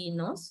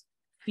Cajamarquinos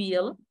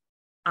feel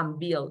and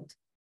build,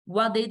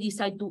 what they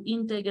decide to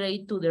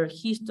integrate to their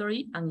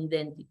history and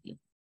identity.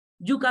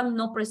 You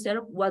cannot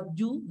preserve what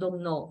you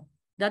don't know.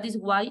 That is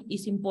why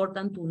it's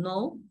important to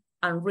know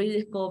and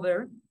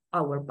rediscover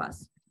our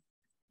past.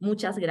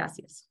 Muchas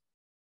gracias.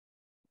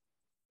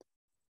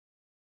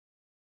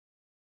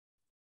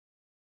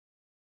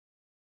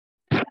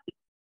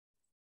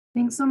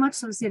 Thanks so much,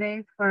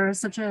 Solsire, for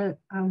such a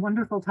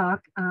wonderful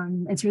talk.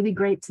 It's really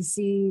great to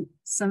see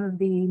some of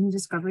the new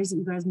discoveries that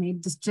you guys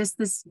made just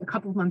this a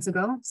couple of months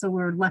ago. So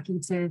we're lucky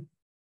to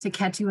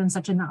catch you in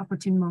such an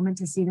opportune moment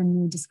to see the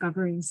new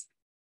discoveries.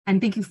 And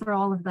thank you for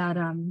all of that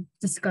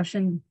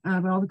discussion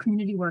about all the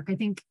community work. I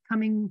think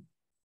coming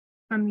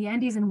from the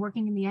Andes and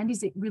working in the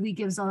Andes, it really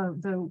gives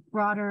the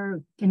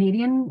broader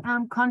Canadian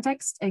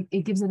context.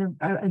 It gives it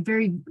a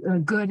very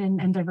good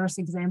and diverse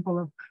example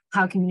of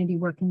how community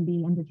work can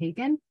be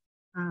undertaken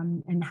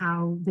and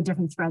how the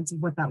different threads of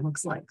what that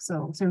looks like.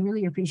 So I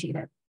really appreciate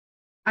it.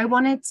 I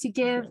wanted to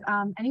give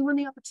anyone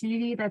the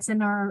opportunity that's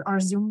in our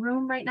Zoom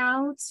room right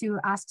now to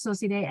ask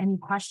Solsire any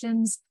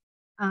questions.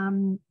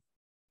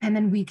 And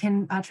then we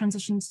can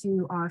transition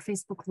to our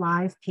Facebook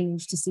Live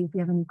page to see if we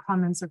have any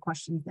comments or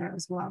questions there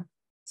as well.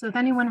 So if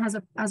anyone has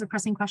a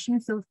pressing question,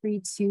 feel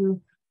free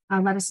to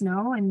let us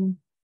know, and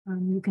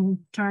you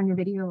can turn on your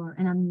video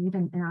and unmute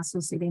and ask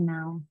Solsire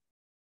now.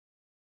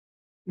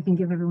 We can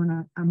give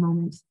everyone a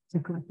moment to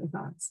collect their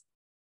thoughts.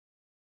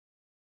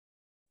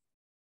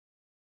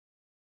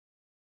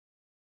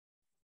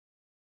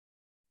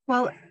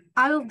 Well,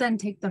 I'll then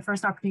take the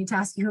first opportunity to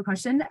ask you a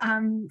question.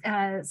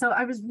 So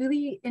I was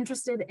really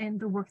interested in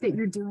the work that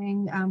you're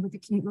doing with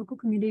the local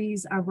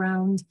communities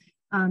around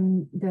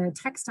the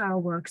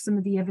textile work, some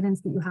of the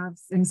evidence that you have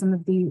and some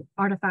of the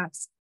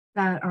artifacts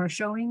that are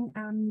showing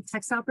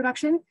textile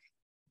production.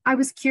 I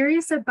was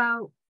curious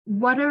about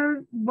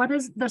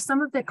there's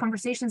some of the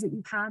conversations that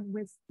you've had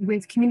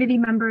with community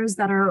members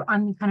that are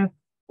on kind of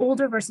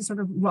older versus sort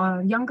of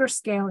younger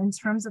scale in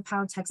terms of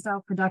how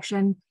textile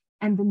production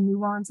and the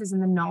nuances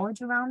and the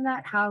knowledge around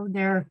that, how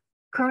they're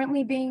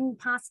currently being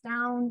passed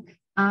down,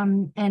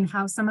 and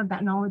how some of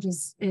that knowledge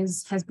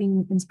has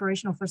been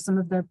inspirational for some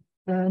of the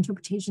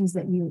interpretations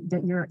that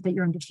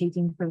you're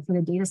undertaking for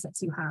the data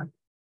sets you have.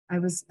 I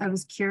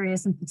was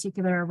curious in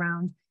particular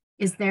around,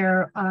 is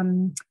there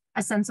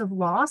a sense of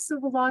loss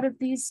of a lot of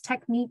these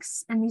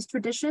techniques and these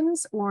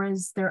traditions, or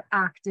is there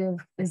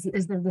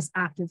this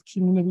active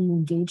community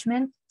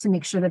engagement to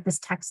make sure that this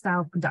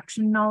textile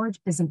production knowledge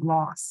isn't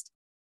lost?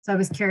 So I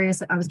was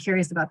curious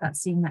about that,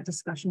 seeing that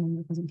discussion in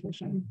your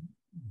presentation.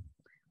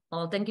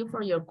 Oh, thank you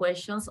for your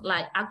questions.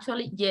 Like,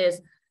 actually, yes.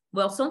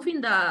 Well, something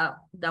the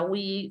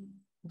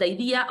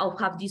idea of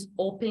have these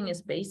open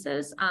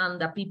spaces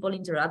and that people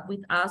interact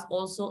with us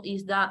also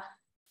is that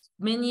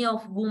many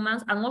of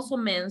women and also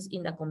men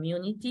in the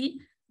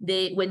community,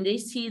 when they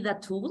see the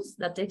tools,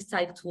 the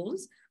textile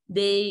tools,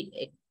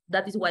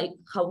 that is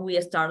how we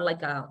start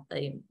like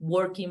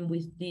working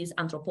with these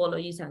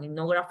anthropologists and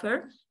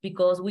ethnographer,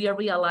 because we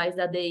realize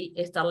that they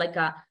start like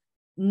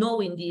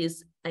knowing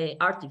these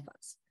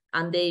artifacts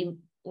and they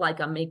like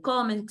make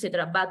comments,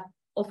 etc. But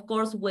of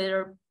course,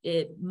 where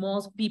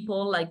most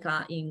people like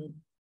in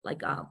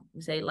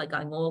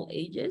all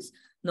ages,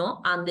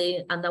 no, and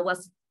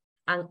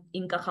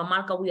in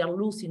Cajamarca we are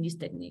losing these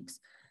techniques.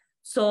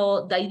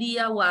 So the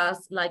idea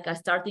was like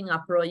starting a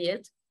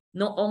project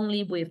not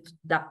only with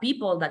the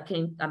people that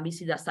came and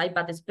visit the site,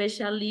 but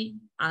especially,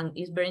 and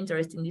it's very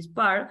interesting this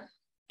part,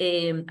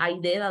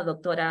 Aide,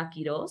 Dr.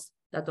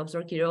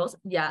 Quiroz,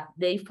 yeah,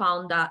 they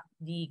found that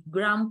the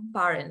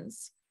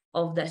grandparents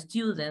of the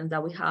students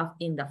that we have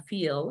in the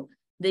field,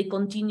 they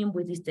continue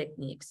with these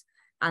techniques.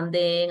 And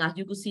then, as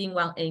you could see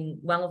in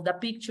one of the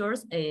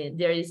pictures,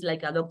 there is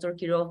like a Dr.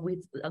 Quiroz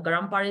with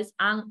grandparents,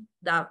 and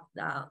the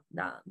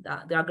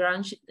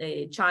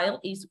grandchild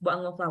is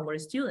one of our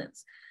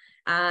students.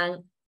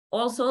 And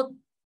also,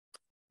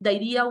 the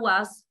idea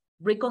was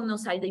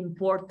recognize the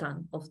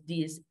importance of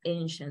these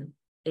ancient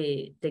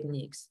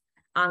techniques,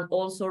 and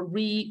also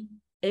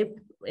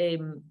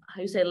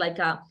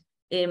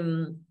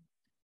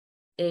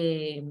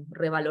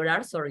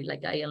revalorar, sorry,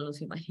 like I am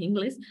losing my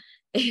English,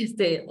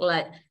 the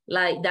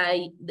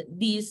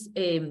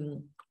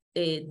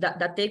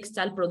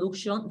textile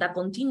production that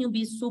continue to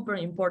be super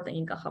important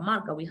in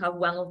Cajamarca. We have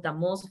one of the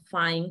most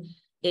fine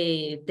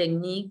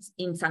techniques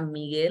in San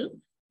Miguel,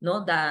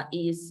 no, that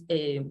is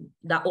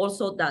that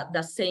also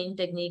the same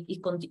technique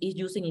is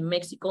using in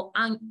Mexico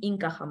and in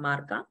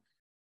Cajamarca.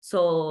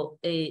 So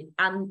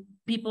and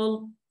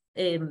people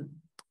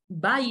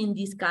buying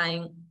this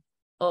kind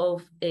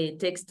of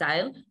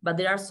textile, but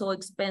they are so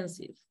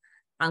expensive.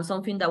 And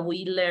something that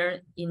we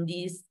learned in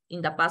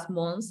the past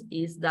months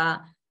is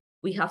that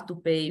we have to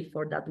pay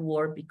for that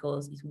work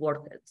because it's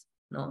worth it,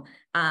 no?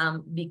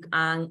 And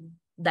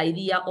the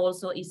idea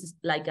also is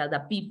like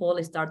the people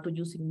start to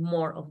using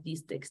more of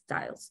these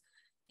textiles.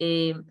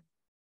 It's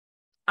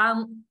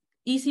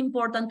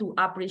important to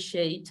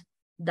appreciate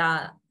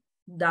that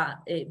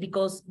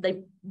because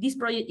this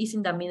project is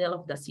in the middle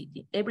of the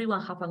city.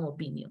 Everyone have an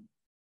opinion.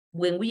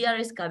 When we are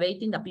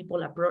excavating, the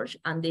people approach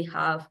and they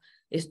have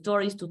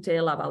stories to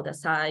tell about the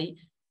site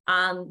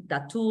and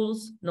the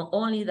tools, not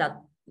only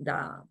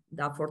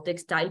for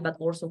textile, but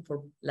also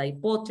for like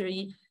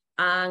pottery,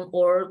 and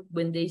or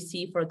when they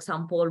see, for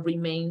example,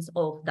 remains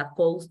of the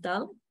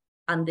coastal,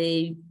 and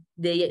they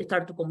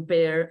start to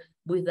compare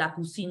with the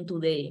cuisine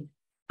today.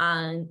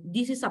 And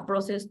this is a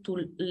process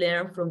to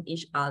learn from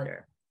each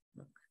other.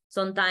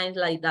 Sometimes,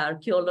 like the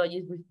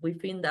archaeologists, we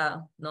think that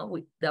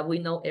that we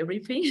know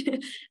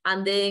everything,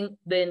 and then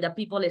the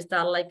people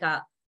start like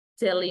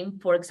telling,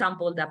 for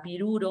example, the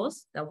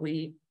piruros that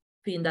we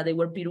think that they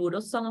were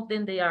piruros. Some of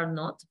them they are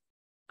not,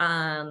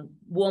 and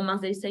women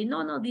they say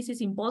no, this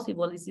is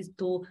impossible. This is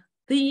too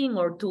thin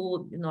or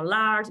too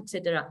large,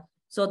 etc.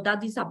 So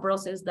that is a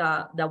process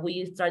that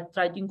we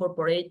try to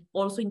incorporate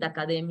also in the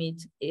academic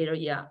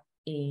area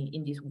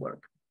in this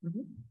work.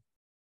 Mm-hmm.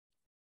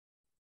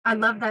 I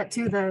love that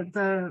too,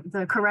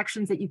 the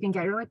corrections that you can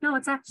get. You're like, no,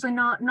 it's actually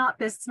not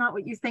this, it's not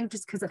what you think,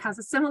 just because it has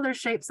a similar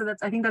shape. So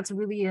I think that's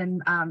really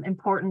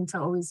important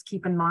to always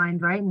keep in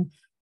mind, right? And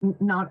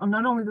not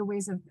only the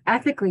ways of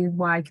ethically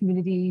why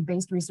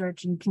community-based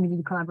research and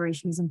community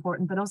collaboration is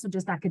important, but also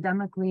just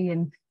academically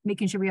and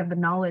making sure we have the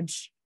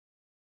knowledge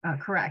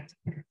correct.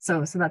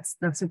 So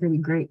that's really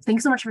great.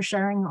 Thanks so much for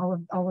sharing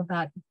all of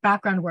that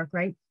background work,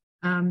 right?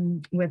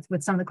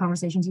 With some of the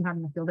conversations you have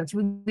in the field. That's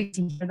really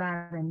to hear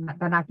that, and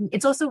that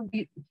it's also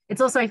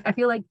I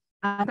feel like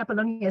Santa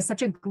Apolonia is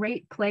such a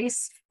great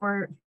place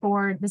for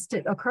this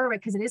to occur, right?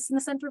 Because it is in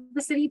the center of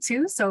the city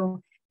too.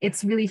 So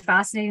it's really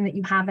fascinating that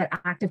you have that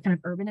active kind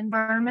of urban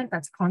environment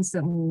that's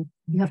constantly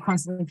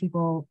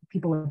people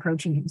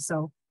approaching you.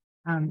 So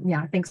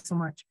yeah, thanks so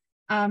much.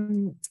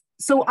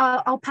 So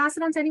I'll pass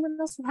it on to anyone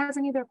else who has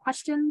any other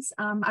questions.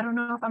 I don't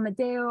know if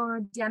Amadeo or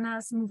Diana,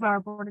 some of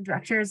our board of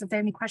directors, if they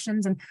have any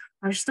questions, and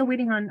I'm still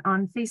waiting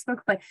on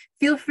Facebook, but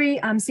feel free,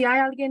 si hay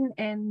alguien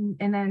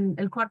en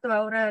el cuarto de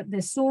hora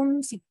de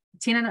Zoom, si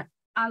tienen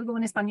algo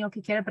en español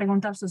que quiera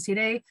preguntar,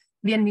 Solsire,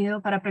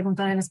 bienvenido para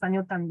preguntar en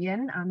español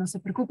también. No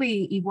se preocupe,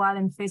 igual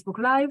en Facebook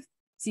Live,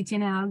 si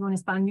tiene algo en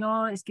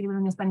español, escríbelo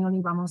en español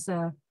y vamos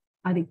a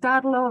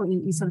dictarlo,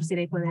 y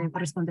Solsire puede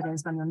responder en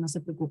español, no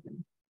se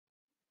preocupen.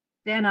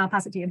 Then I'll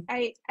pass it to you.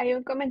 Hay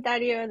un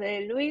comentario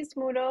de Luis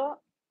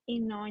Muro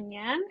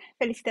Inoñan.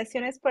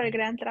 Felicitaciones por el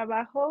gran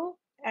trabajo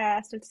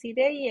a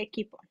Solsire y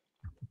equipo.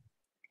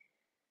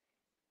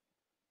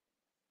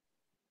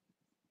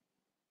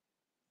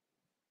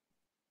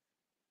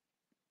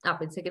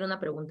 Pensé que era una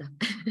pregunta.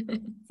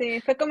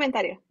 Sí, fue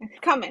comentario.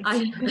 Comment.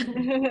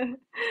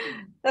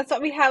 That's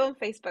what we have on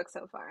Facebook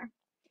so far.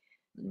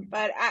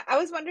 But I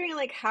was wondering,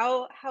 like,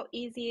 how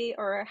easy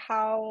or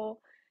how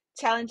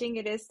challenging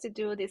it is to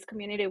do this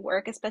community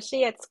work,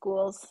 especially at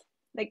schools,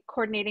 like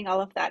coordinating all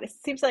of that. It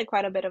seems like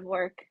quite a bit of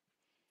work.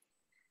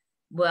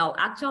 Well,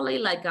 actually,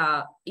 like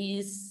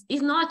it's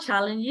not a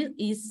challenge.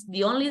 It's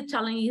the only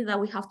challenge is that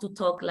we have to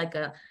talk like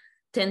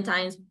 10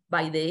 times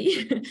by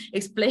day,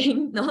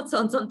 explain. Not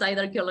sometimes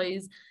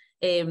archaeologists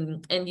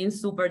ending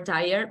super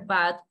tired,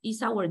 but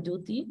it's our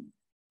duty.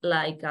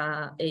 Like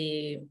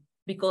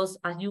because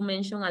as you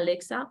mentioned,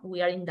 Alexa,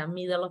 we are in the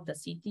middle of the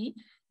city.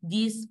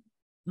 This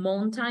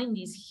mountain,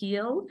 this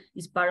hill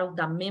is part of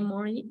the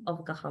memory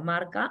of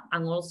Cajamarca,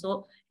 and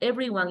also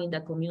everyone in the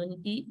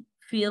community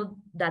feel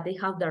that they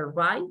have the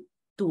right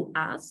to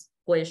ask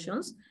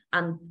questions,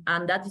 and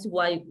that is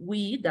why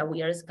we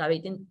are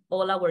excavating,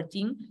 all our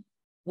team,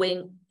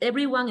 when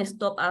everyone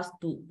stop us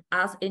to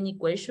ask any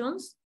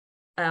questions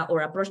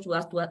or approach to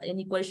us to ask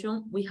any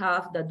question, we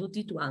have the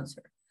duty to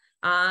answer.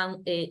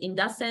 And in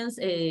that sense,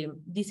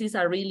 this is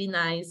a really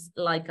nice,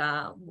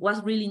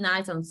 was really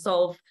nice and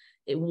soft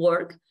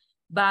work.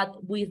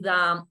 But with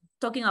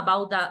talking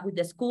about that with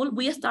the school,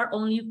 we start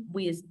only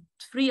with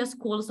 3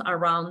 schools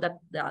around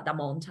the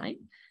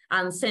mountain.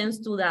 And thanks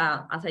to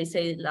as I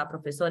said, la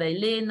profesora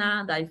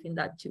Elena, that I think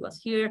that she was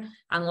here,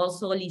 and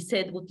also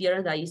Lisette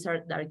Gutierrez, that is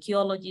the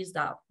archaeologist,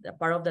 the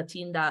part of the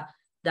team that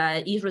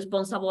is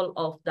responsible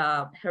of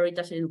the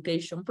heritage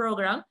education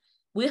program.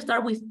 We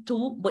start with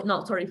 2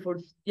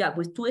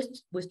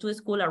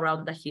 schools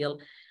around the hill.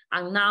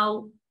 And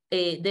now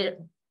there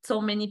so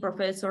many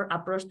professors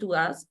approached to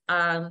us,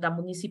 and the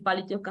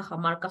municipality of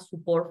Cajamarca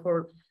support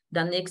for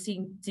the next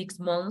 6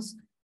 months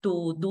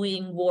to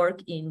doing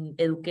work in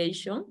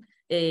education,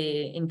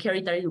 in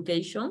character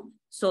education.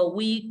 So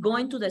we go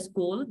into the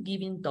school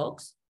giving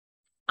talks,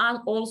 and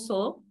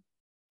also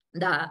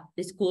the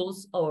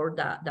schools or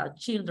the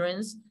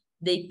children's,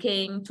 they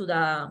came to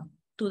the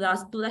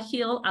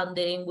hill, and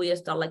then we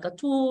start like a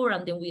tour,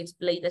 and then we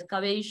explain the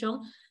excavation.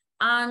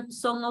 And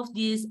some of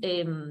these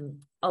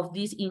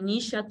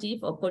initiative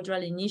or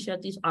cultural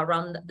initiatives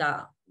around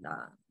the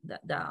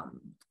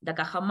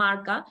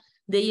Cajamarca,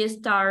 they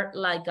start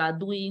like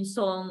doing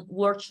some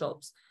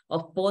workshops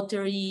of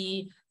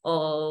pottery,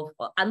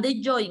 and they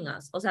join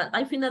us. Also,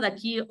 I think that the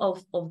key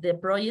of the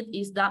project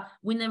is that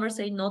we never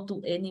say no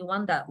to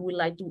anyone that would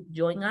like to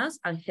join us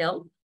and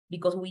help,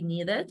 because we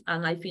need it.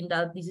 And I think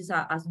that this is,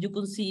 as you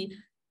can see,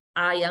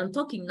 I am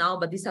talking now,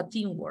 but it's a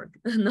teamwork,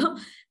 no?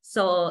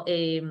 So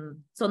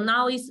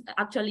now it's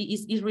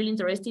really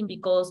interesting,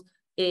 because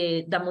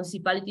the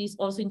municipality is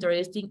also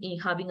interested in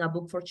having a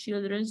book for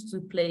children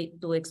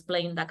to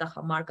explain the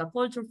Cajamarca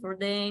culture for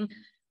them.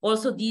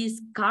 Also,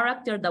 these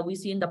characters that we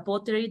see in the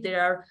pottery, they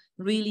are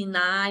really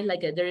nice,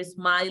 like they're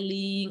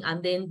smiling,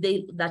 and then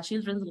the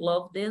children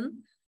love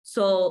them.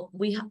 So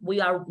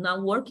we are now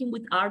working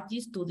with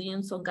artists to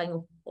do some kind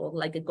of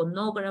like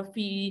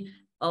iconography,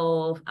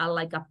 of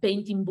like a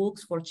painting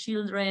books for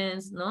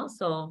children, no?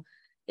 So,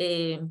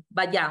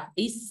 but yeah,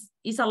 it's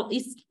a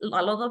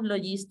lot of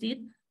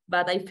logistics,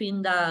 but I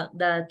think that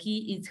the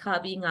key is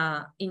having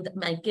in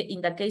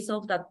the case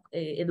of that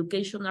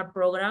educational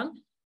program,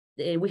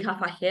 we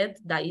have a head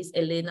that is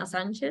Elena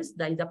Sanchez,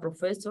 that is a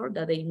professor,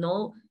 that they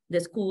know the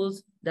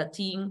schools, the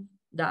team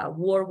that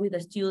work with the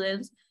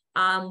students,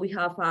 and we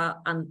have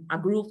a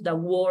group that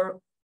work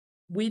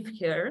with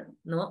her,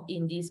 no,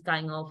 in these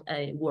kind of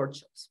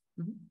workshops.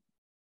 Mm-hmm.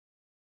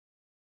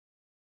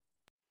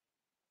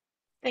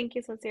 Thank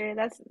you, Solsire.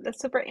 That's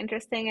super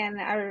interesting, and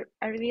I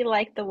really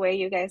like the way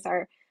you guys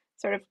are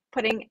sort of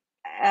putting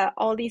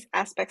all these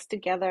aspects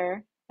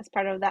together as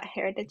part of that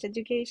heritage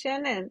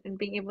education, and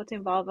being able to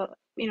involve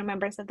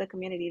members of the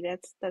community.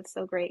 That's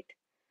so great.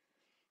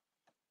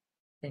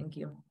 Thank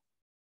you.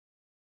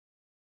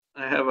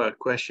 I have a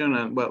question,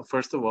 and well,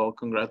 first of all,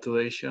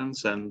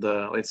 congratulations, and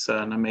it's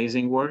an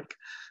amazing work.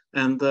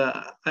 And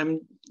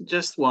I'm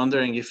just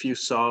wondering if you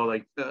saw,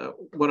 like,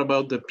 what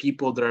about the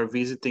people that are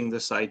visiting the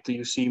site? Do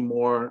you see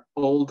more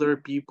older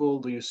people?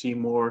 Do you see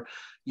more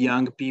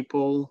young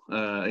people?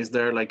 Is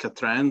there like a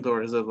trend,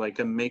 or is it like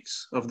a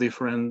mix of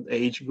different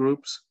age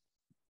groups?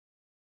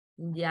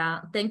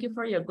 Yeah, thank you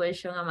for your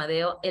question,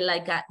 Amadeo.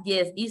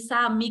 Yes, it's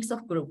a mix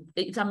of group.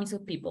 It's a mix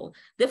of people.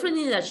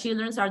 Definitely the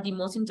children are the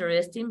most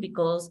interesting,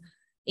 because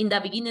in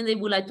the beginning they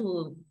would like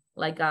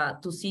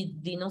to see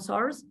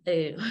dinosaurs,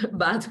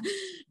 but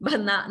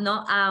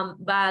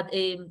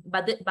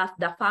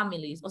the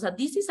families. Also,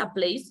 this is a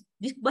place.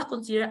 This was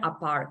considered a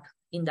park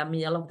in the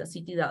middle of the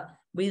city, that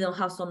we don't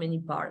have so many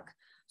parks.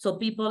 So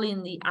people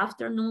in the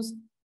afternoons,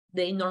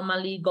 they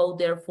normally go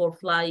there for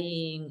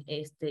flying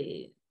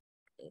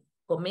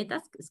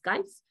cometas,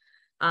 skies,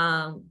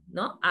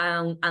 no,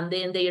 and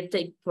then they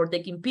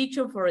taking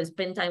picture, for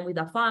spend time with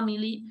the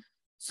family.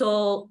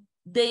 So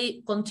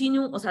they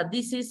continue. Also,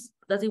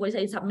 that's the way I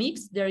say it's a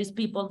mix. There is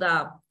people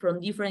that from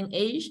different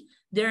age.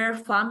 There are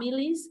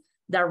families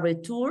that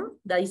return.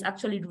 That is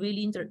actually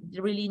really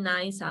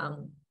nice.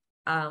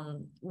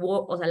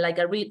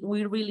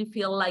 We really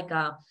feel like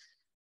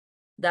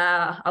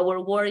that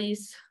our work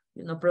is,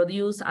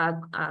 produce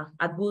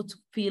a good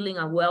feeling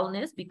and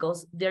wellness,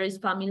 because there is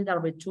families that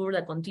return,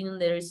 that continue.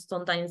 There is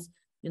sometimes,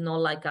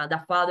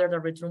 the father that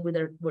return with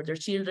their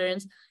children.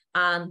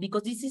 And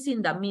because this is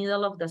in the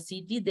middle of the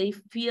city, they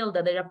feel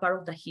that they are part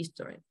of the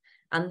history.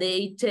 And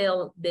they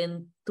tell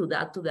them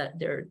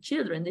their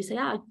children. They say,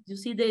 you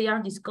see, they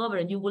are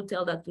discovering. You will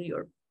tell that to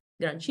your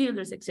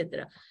grandchildren,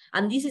 etc.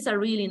 And this is a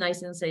really nice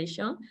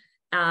sensation.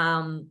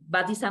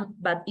 But it's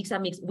a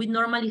mix. We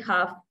normally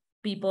have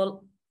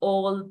people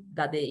all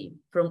the day,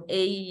 from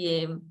 8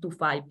 a.m. to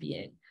 5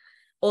 p.m.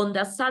 On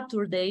the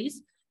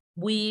Saturdays,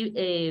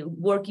 we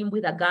working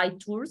with a guide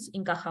tours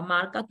in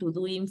Cajamarca, to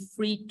doing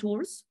free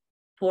tours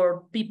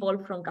for people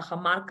from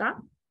Cajamarca,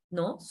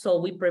 no? So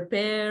we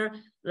prepare,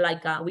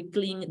 we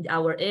clean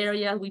our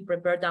area, we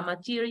prepare the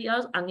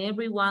materials, and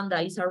everyone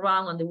that is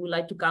around and they would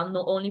like to come,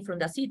 not only from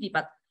the city,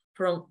 but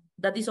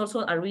that is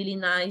also a really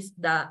nice,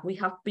 that we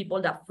have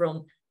people that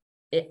from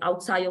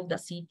outside of the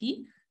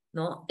city,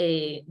 no,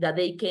 that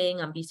they can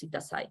and visit the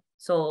site.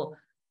 So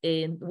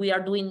we are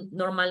doing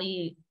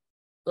normally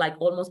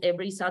almost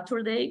every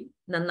Saturday.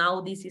 And now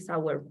this is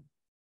today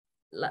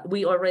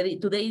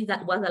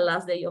that was the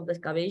last day of the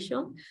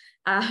excavation,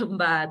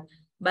 but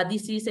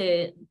this is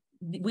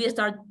we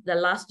start the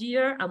last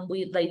year, and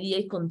the idea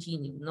is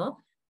continue, no?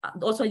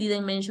 Also, I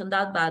didn't mention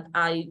that, but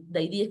the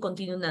idea is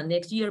continue the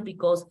next year,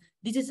 because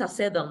this is a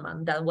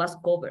settlement that was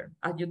covered.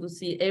 As you can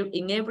see,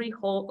 in every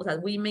hall,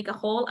 that we make a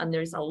hall, and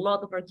there is a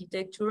lot of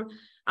architecture,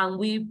 and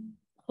we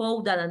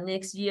hope that the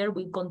next year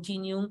we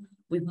continue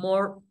with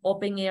more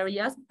open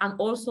areas. And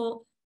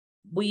also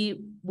we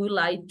would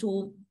like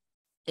to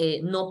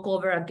not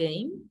cover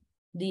again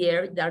the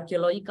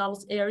archaeological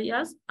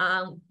areas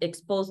and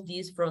expose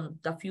this from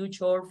the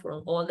future,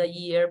 from all the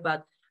year.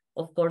 But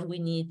of course, we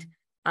need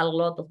a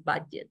lot of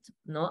budget,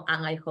 no?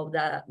 And I hope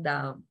that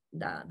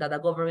the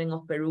government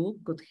of Peru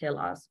could help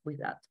us with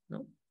that,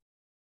 no?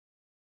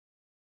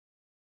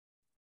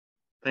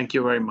 Thank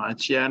you very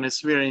much. Yeah, and it's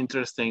very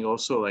interesting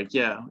also, like,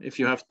 yeah, if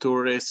you have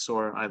tourists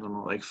or, I don't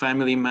know, like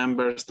family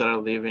members that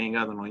are living,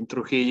 I don't know, in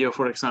Trujillo,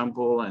 for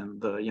example,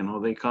 and, you know,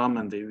 they come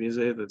and they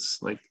visit, it's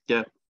like,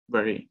 yeah,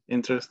 very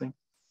interesting.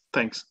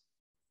 Thanks.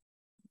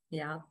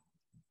 Yeah.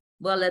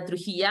 Well, the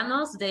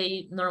Trujillanos,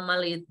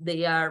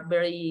 they are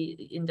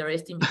very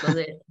interesting because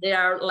they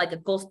are like a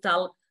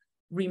coastal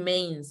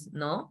remains,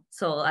 no?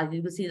 So as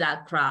you can see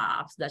that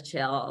crabs, the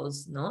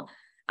shells, no?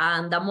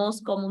 And the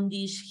most common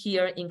dish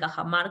here in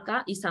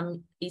Cajamarca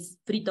is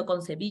frito con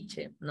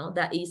ceviche, no?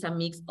 That is a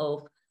mix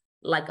of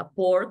like a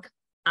pork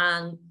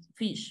and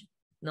fish,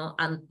 no?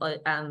 And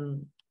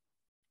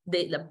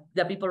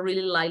the people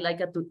really like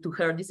to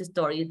hear this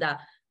story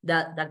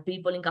that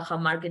people in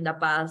Cajamarca in the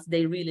past,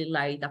 they really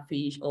like the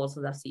fish,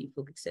 also the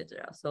seafood,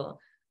 etc. So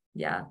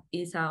yeah,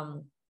 it's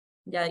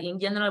yeah, in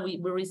general we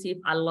receive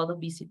a lot of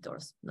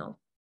visitors, no?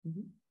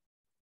 Mm-hmm.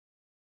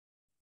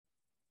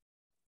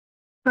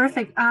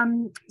 Perfect.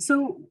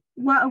 So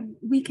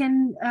we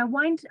can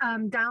wind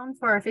down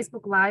for our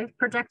Facebook Live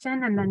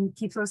projection and then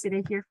keep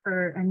Solsire here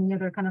for any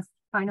other kind of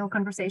final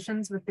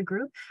conversations with the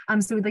group.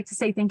 So we'd like to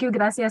say thank you,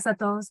 gracias a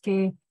todos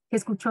que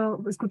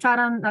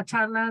escucharon la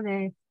charla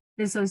de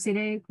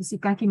Solsire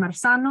Cusicanqui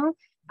Marzano.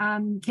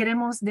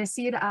 Queremos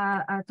decir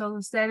a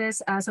todos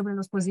ustedes sobre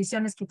las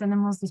posiciones que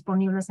tenemos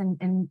disponibles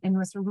en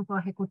nuestro grupo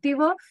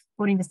ejecutivo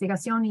por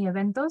investigación y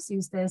eventos. Si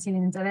ustedes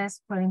tienen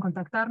interés, pueden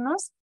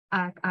contactarnos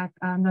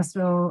a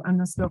nuestro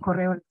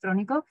correo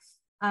electrónico.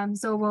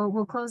 So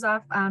we'll close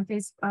off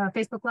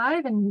Facebook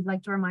Live, and we'd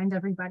like to remind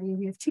everybody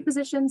we have 2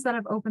 positions that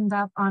have opened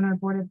up on our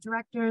board of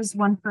directors,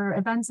 one for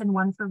events and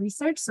one for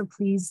research. So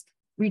please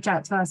reach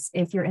out to us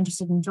if you're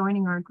interested in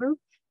joining our group.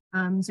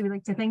 So we'd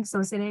like to thank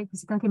Solsire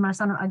Cusicanqui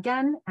Marzano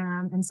again.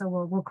 And so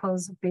we'll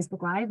close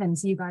Facebook Live and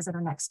see you guys at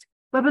our next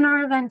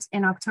webinar event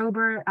in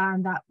October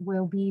that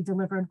will be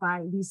delivered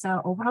by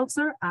Lisa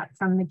Overholzer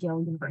from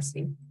McGill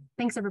University.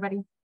 Thanks,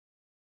 everybody.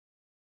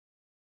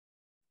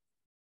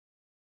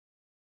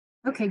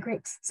 Okay,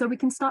 great. So we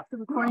can stop the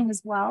recording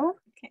as well.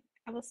 Okay,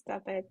 I will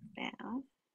stop it now.